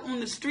be out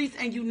on the streets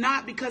and you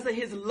not because of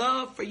his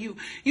love for you.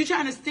 You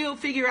trying to still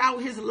figure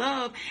out his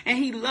love, and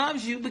he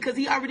loves you because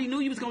he already knew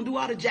you was going to do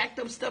all the jacked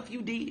up stuff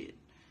you did.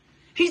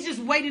 He's just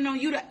waiting on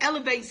you to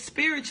elevate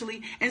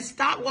spiritually and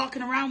stop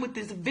walking around with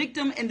this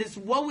victim and this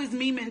woe is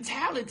me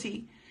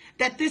mentality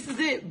that this is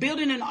it,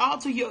 building an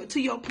altar to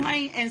your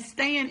plane and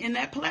staying in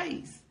that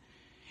place.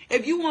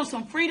 If you want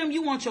some freedom,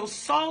 you want your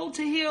soul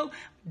to heal,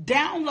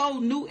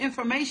 download new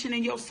information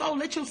in your soul.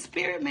 Let your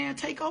spirit man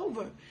take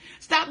over.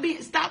 Stop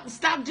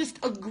just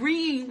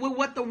agreeing with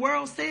what the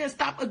world says.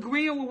 Stop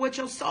agreeing with what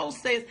your soul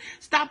says.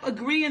 Stop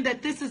agreeing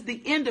that this is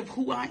the end of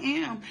who I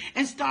am,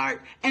 and start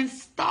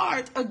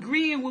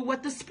agreeing with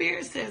what the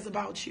Spirit says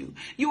about you.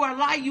 You are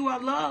light, you are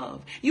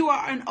love. You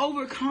are an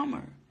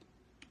overcomer.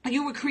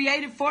 You were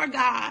created for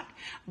God,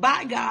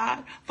 by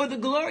God, for the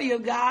glory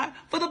of God,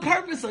 for the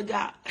purpose of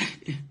God.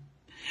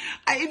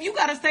 If you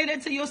got to say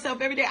that to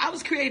yourself every day, I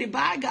was created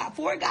by God,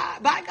 for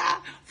God, by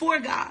God,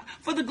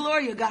 for the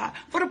glory of God,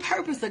 for the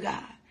purpose of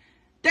God.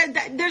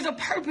 There's a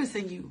purpose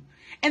in you.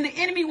 And the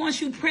enemy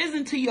wants you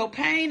prisoned to your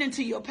pain and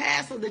to your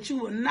past so that you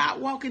will not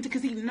walk into,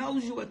 because he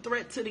knows you're a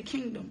threat to the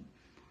kingdom.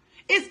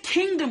 It's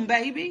kingdom,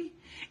 baby.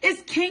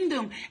 It's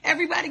kingdom.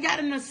 Everybody got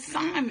an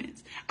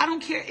assignment. I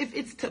don't care if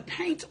it's to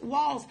paint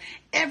walls.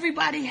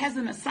 Everybody has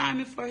an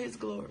assignment for his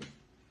glory.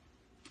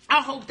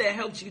 I hope that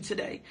helped you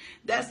today.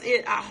 That's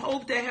it. I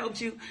hope that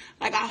helped you.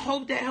 I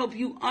hope that helped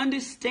you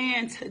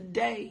understand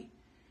today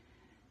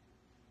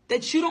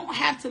that you don't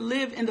have to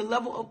live in the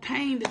level of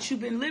pain that you've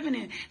been living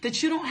in,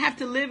 that you don't have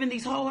to live in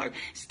these whole hurt.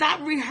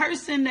 Stop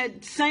rehearsing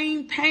that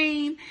same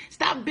pain.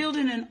 Stop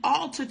building an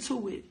altar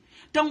to it.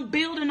 Don't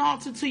build an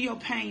altar to your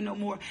pain no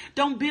more.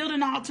 Don't build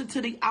an altar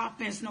to the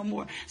offense no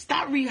more.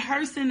 Stop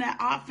rehearsing that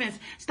offense.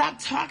 Stop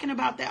talking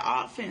about that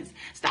offense.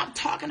 Stop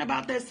talking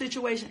about that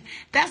situation.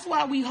 That's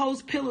why we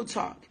host Pillow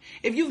Talk.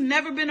 If you've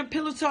never been to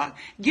Pillow Talk,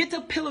 get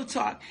to Pillow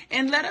Talk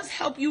and let us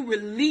help you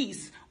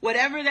release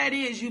whatever that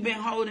is you've been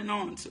holding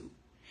on to.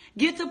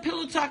 Get to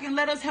Pillow Talk and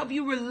let us help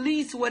you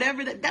release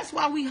whatever that's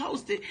why we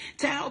host it,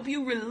 to help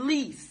you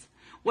release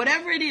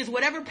whatever it is,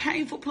 whatever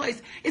painful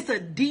place. It's a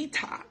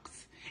detox.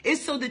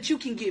 It's so that you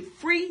can get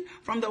free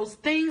from those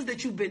things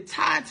that you've been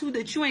tied to,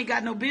 that you ain't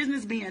got no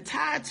business being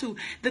tied to,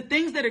 the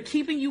things that are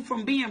keeping you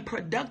from being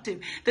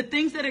productive, the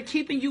things that are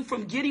keeping you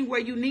from getting where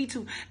you need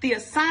to. The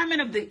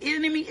assignment of the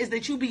enemy is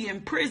that you be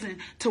imprisoned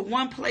to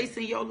one place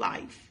in your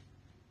life.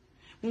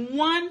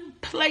 One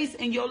place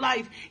in your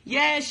life.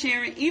 Yeah,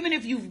 Sharon, even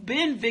if you've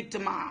been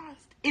victimized,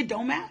 it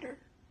don't matter.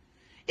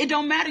 It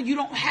don't matter. You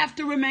don't have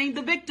to remain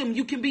the victim.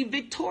 You can be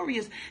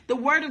victorious. The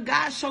word of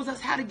God shows us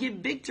how to get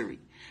victory.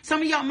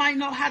 Some of y'all might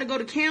know how to go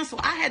to counsel.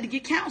 I had to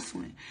get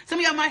counseling. Some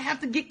of y'all might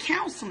have to get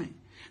counseling.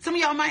 Some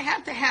of y'all might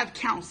have to have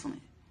counseling.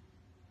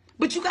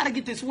 But you got to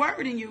get this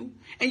word in you.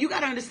 And you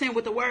got to understand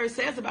what the word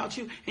says about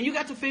you. And you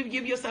got to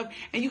forgive yourself.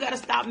 And you got to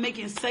stop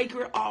making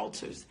sacred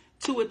altars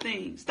to a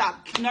thing.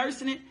 Stop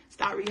nursing it.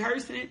 Stop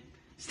rehearsing it.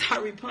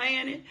 Stop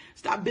replaying it.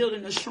 Stop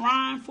building a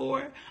shrine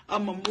for it, a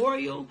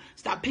memorial.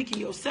 Stop picking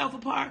yourself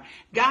apart.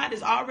 God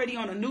is already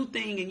on a new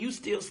thing and you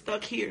still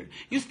stuck here.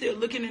 You still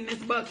looking in this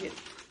bucket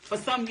for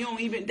something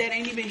that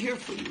ain't even here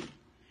for you.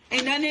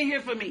 Ain't nothing in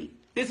here for me.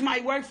 This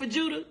might work for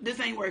Judah. This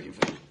ain't working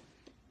for me.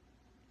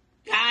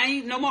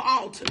 No more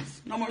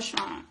altars. No more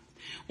shrine.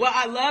 Well,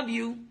 I love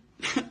you.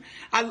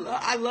 I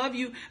love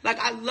you.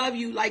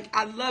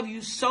 I love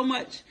you so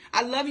much.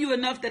 I love you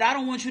enough that I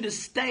don't want you to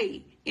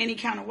stay any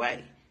kind of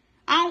way.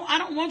 I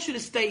don't want you to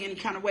stay any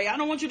kind of way. I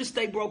don't want you to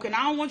stay broken.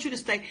 I don't want you to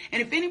stay.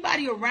 And if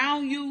anybody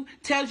around you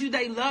tells you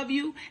they love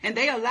you and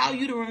they allow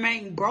you to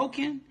remain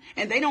broken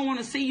and they don't want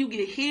to see you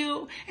get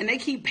healed and they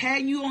keep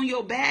patting you on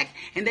your back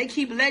and they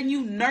keep letting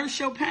you nurse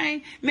your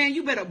pain, man,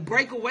 you better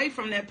break away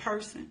from that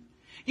person.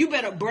 You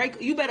better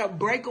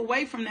break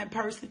away from that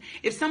person.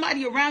 If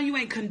somebody around you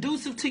ain't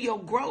conducive to your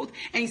growth,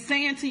 ain't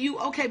saying to you,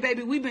 okay,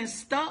 baby, we've been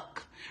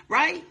stuck.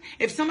 Right?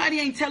 If somebody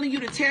ain't telling you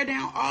to tear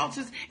down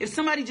altars, if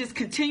somebody just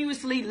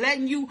continuously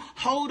letting you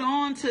hold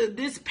on to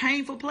this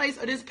painful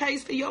place or this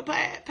place for your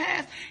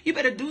past, you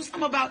better do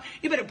something about.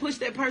 You better push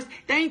that person.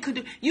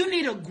 You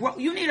need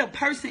a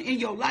person in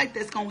your life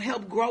that's gonna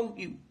help grow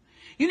you.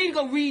 You need to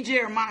go read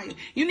Jeremiah.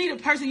 You need a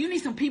person. You need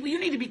some people. You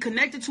need to be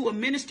connected to a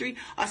ministry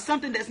or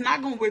something that's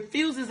not gonna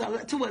refuse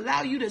to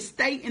allow you to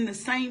stay in the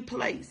same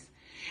place.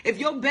 If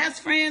your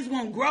best friends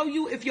won't grow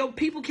you, if your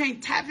people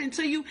can't tap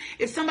into you,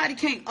 if somebody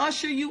can't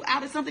usher you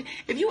out of something,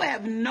 if you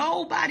have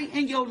nobody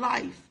in your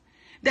life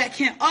that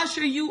can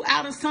usher you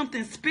out of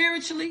something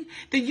spiritually,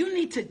 then you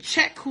need to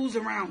check who's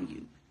around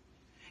you.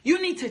 You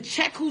need to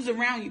check who's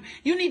around you.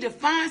 You need to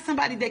find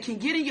somebody that can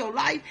get in your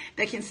life,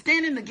 that can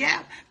stand in the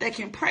gap, that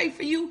can pray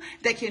for you,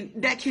 that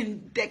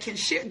can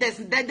share,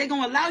 that they're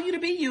gonna allow you to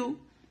be you.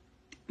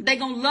 They're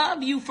gonna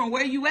love you from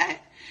where you at.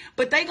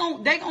 But they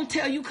gonna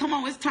tell you, come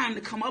on, it's time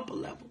to come up a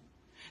level.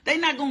 They're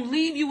not gonna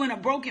leave you in a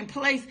broken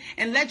place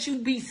and let you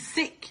be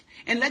sick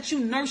and let you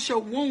nurse your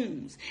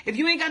wounds. If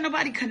you ain't got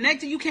nobody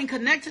connected, you can't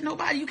connect to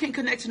nobody, you can't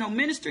connect to no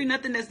ministry,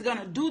 nothing that's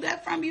gonna do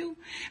that from you.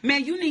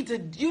 Man, you need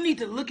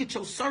to look at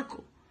your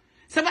circle.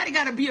 Somebody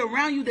got to be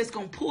around you that's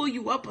going to pull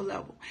you up a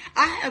level.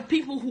 I have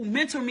people who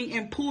mentor me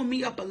and pull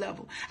me up a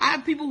level. I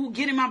have people who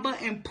get in my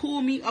butt and pull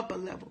me up a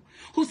level.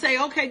 Who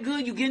say, okay,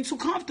 good, you're getting too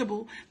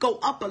comfortable. Go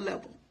up a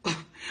level.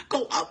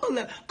 Go up a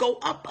level. Go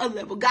up a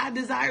level. God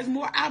desires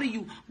more out of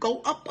you.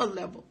 Go up a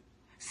level.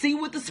 See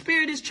what the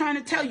Spirit is trying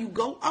to tell you.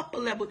 Go up a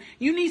level.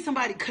 You need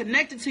somebody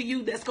connected to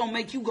you that's going to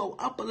make you go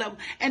up a level.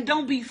 And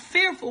don't be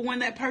fearful when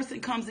that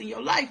person comes in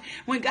your life.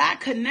 When God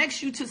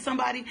connects you to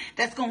somebody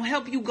that's going to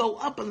help you go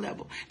up a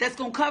level, that's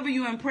going to cover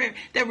you in prayer,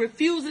 that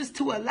refuses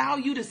to allow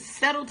you to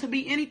settle to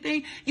be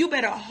anything, you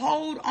better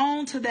hold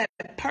on to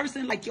that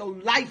person like your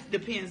life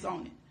depends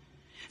on it.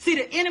 See,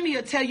 the enemy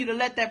will tell you to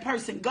let that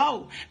person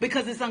go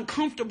because it's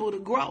uncomfortable to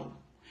grow.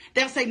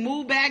 They'll say,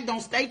 move back,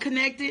 don't stay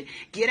connected,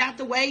 get out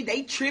the way,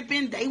 they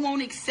tripping, they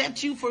won't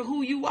accept you for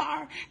who you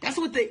are. That's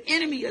what the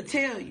enemy will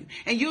tell you.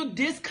 And you'll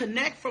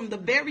disconnect from the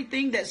very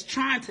thing that's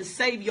trying to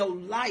save your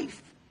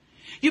life.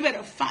 You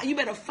better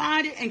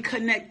find it and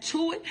connect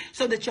to it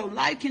so that your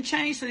life can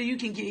change, so that you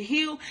can get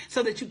healed,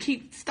 so that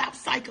you stop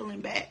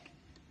cycling back.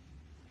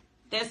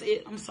 That's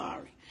it. I'm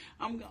sorry.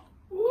 I'm gone.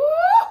 Woo!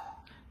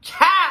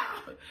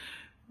 Child!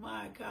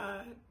 My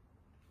God.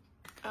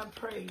 I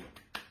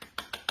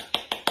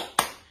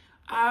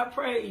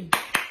pray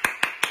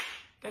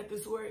that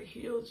this word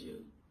healed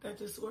you, that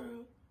this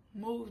word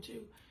moved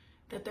you,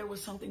 that there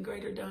was something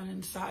greater done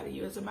inside of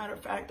you. As a matter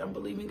of fact, I'm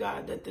believing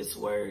God that this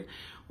word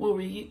will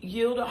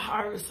yield a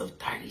harvest of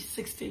 30,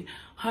 60,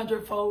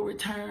 100-fold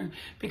return,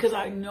 because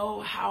I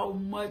know how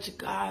much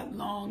God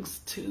longs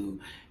to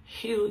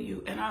heal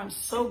you. And I'm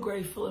so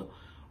grateful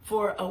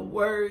for a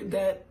word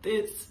that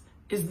is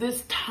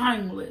this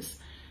timeless,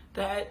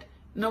 that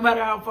no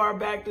matter how far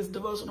back this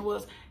devotional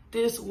was,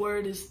 this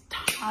word is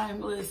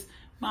timeless,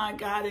 my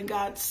God, and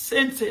God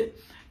sent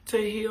it to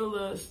heal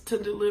us, to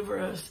deliver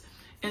us,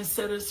 and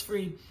set us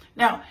free.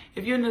 Now,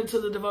 if you're new to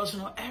the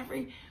devotional,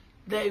 every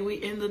day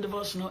we end the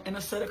devotional in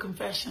a set of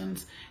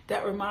confessions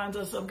that reminds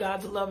us of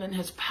God's love and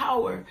his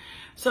power.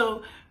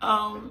 So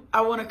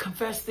I want to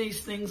confess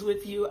these things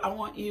with you. I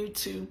want you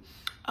to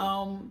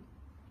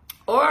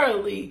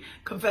orally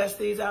confess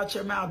these out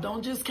your mouth.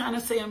 Don't just kind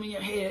of say them in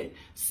your head.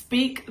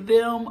 Speak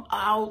them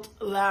out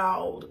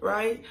loud,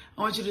 right?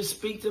 I want you to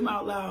speak them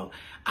out loud.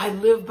 I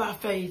live by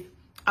faith.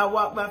 I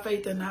walk by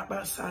faith and not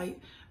by sight.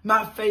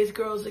 My faith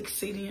grows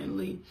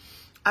exceedingly.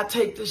 I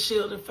take the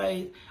shield of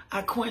faith.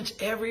 I quench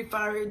every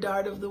fiery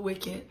dart of the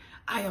wicked.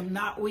 I am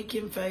not weak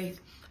in faith.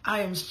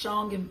 I am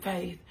strong in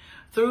faith.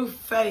 Through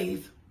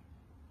faith,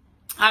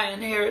 I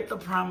inherit the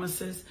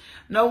promises.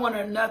 No one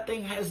or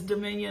nothing has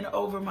dominion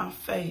over my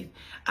faith.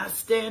 I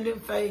stand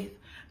in faith.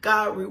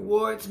 God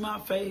rewards my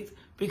faith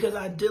because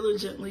I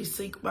diligently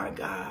seek my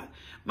God.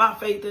 My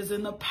faith is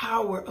in the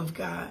power of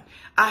God.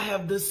 I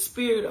have the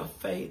spirit of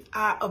faith.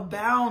 I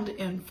abound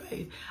in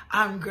faith.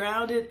 I'm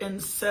grounded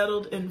and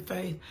settled in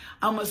faith.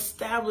 I'm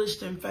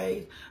established in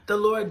faith. The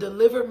Lord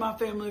delivered my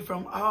family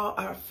from all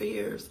our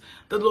fears.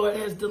 The Lord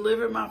has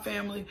delivered my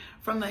family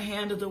from the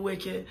hand of the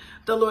wicked.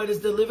 The Lord has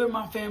delivered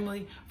my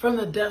family from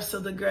the depths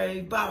of the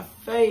grave. By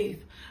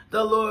faith,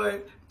 the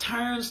Lord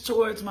turns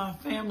towards my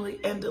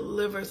family and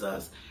delivers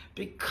us.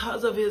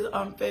 Because of his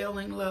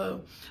unfailing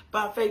love.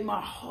 By faith,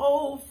 my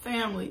whole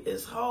family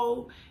is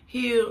whole,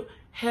 healed,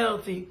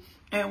 healthy,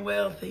 and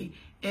wealthy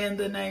in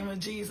the name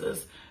of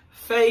Jesus.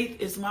 Faith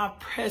is my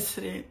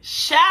precedent.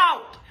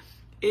 Shout!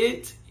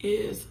 It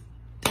is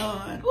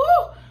done.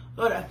 Woo!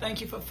 Lord, I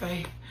thank you for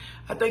faith.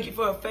 I thank you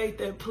for a faith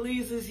that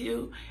pleases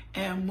you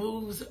and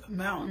moves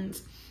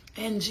mountains.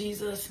 In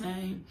Jesus'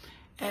 name,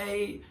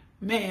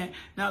 amen.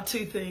 Now,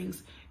 two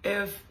things.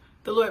 If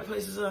the Lord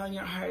places it on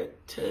your heart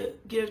to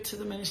give to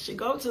the ministry,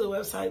 go to the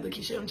website,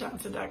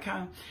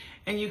 LakeishaMJohnson.com,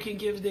 and you can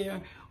give there,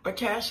 or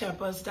Cash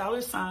App us,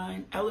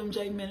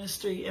 $LMJ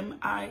Ministry,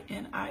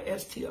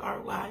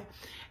 MINISTRY,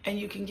 and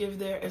you can give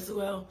there as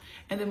well.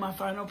 And then my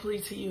final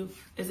plea to you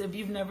is, if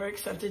you've never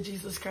accepted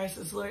Jesus Christ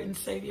as Lord and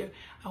Savior,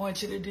 I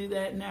want you to do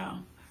that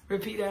now.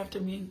 Repeat after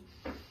me.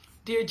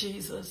 Dear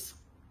Jesus,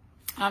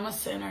 I'm a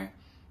sinner.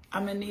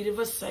 I'm in need of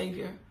a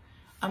Savior.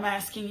 I'm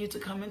asking you to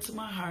come into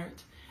my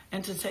heart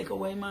and to take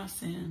away my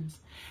sins.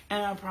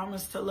 And I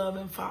promise to love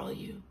and follow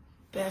you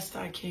best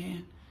I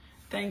can.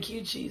 Thank you,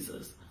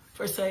 Jesus,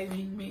 for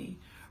saving me.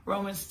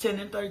 Romans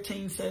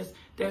 10:13 says,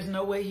 there's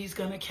no way he's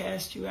going to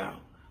cast you out.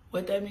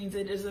 What that means,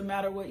 it doesn't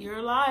matter what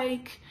you're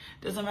like.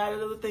 Doesn't matter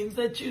the things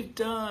that you've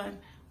done.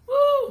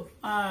 Woo!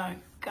 My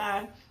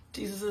God,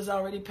 Jesus has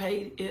already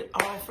paid it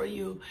all for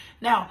you.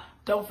 Now,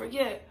 don't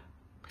forget,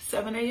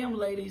 7 a.m.,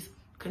 ladies,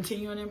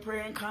 continuing in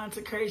prayer and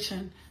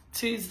consecration.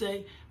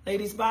 Tuesday,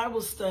 ladies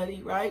Bible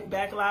study, right?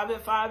 Back live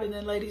at 5, and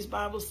then ladies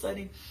Bible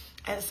study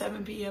at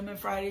 7 p.m. and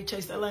Friday,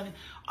 Chase Atlanta.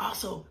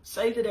 Also,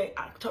 save the day,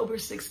 October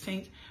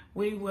 16th,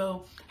 we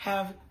will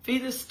have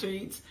Feed the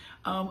Streets,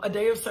 a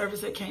day of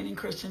service at Canaan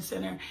Christian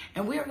Center.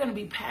 And we are going to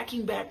be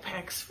packing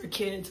backpacks for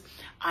kids.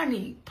 I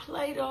need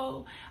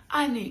Play-Doh.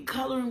 I need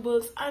coloring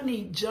books. I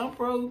need jump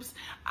ropes.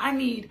 I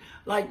need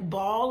like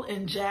ball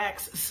and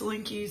jacks,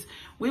 slinkies.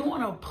 We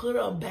want to put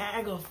a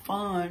bag of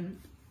fun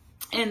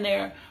in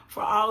there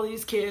for all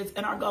these kids,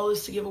 and our goal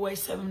is to give away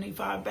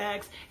 75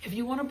 bags. If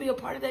you want to be a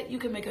part of that, you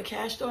can make a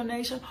cash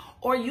donation,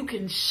 or you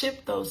can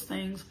ship those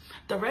things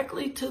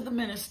directly to the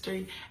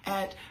ministry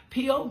at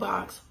P.O.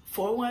 Box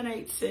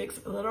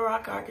 4186, Little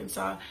Rock,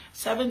 Arkansas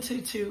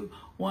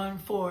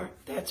 72214.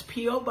 That's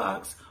P.O.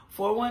 Box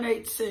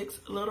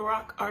 4186, Little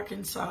Rock,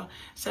 Arkansas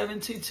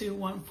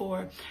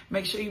 72214.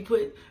 Make sure you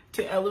put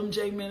to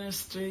LMJ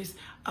Ministries.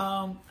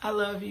 I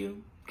love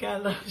you.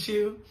 God loves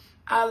you.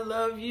 I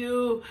love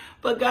you,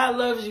 but God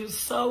loves you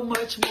so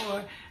much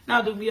more.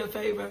 Now do me a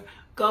favor.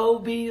 Go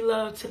be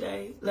loved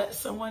today. Let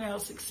someone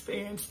else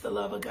experience the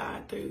love of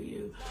God through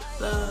you.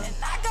 Love,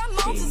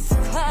 peace.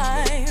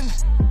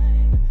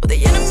 But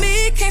the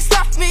enemy can't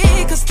stop me,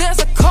 cause there's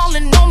a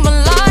calling on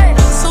my life.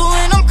 So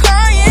when I'm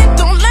crying,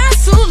 don't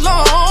last too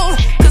long,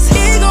 cause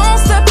he gon'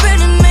 step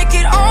in and make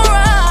it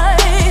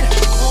alright.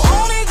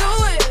 Won't he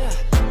do it?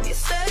 He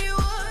said he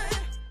would.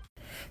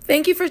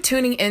 Thank you for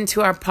tuning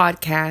into our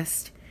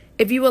podcast.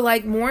 If you would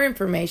like more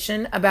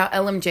information about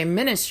LMJ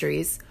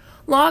Ministries,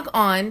 log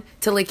on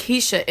to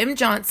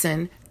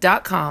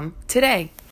LakeishaMJohnson.com today.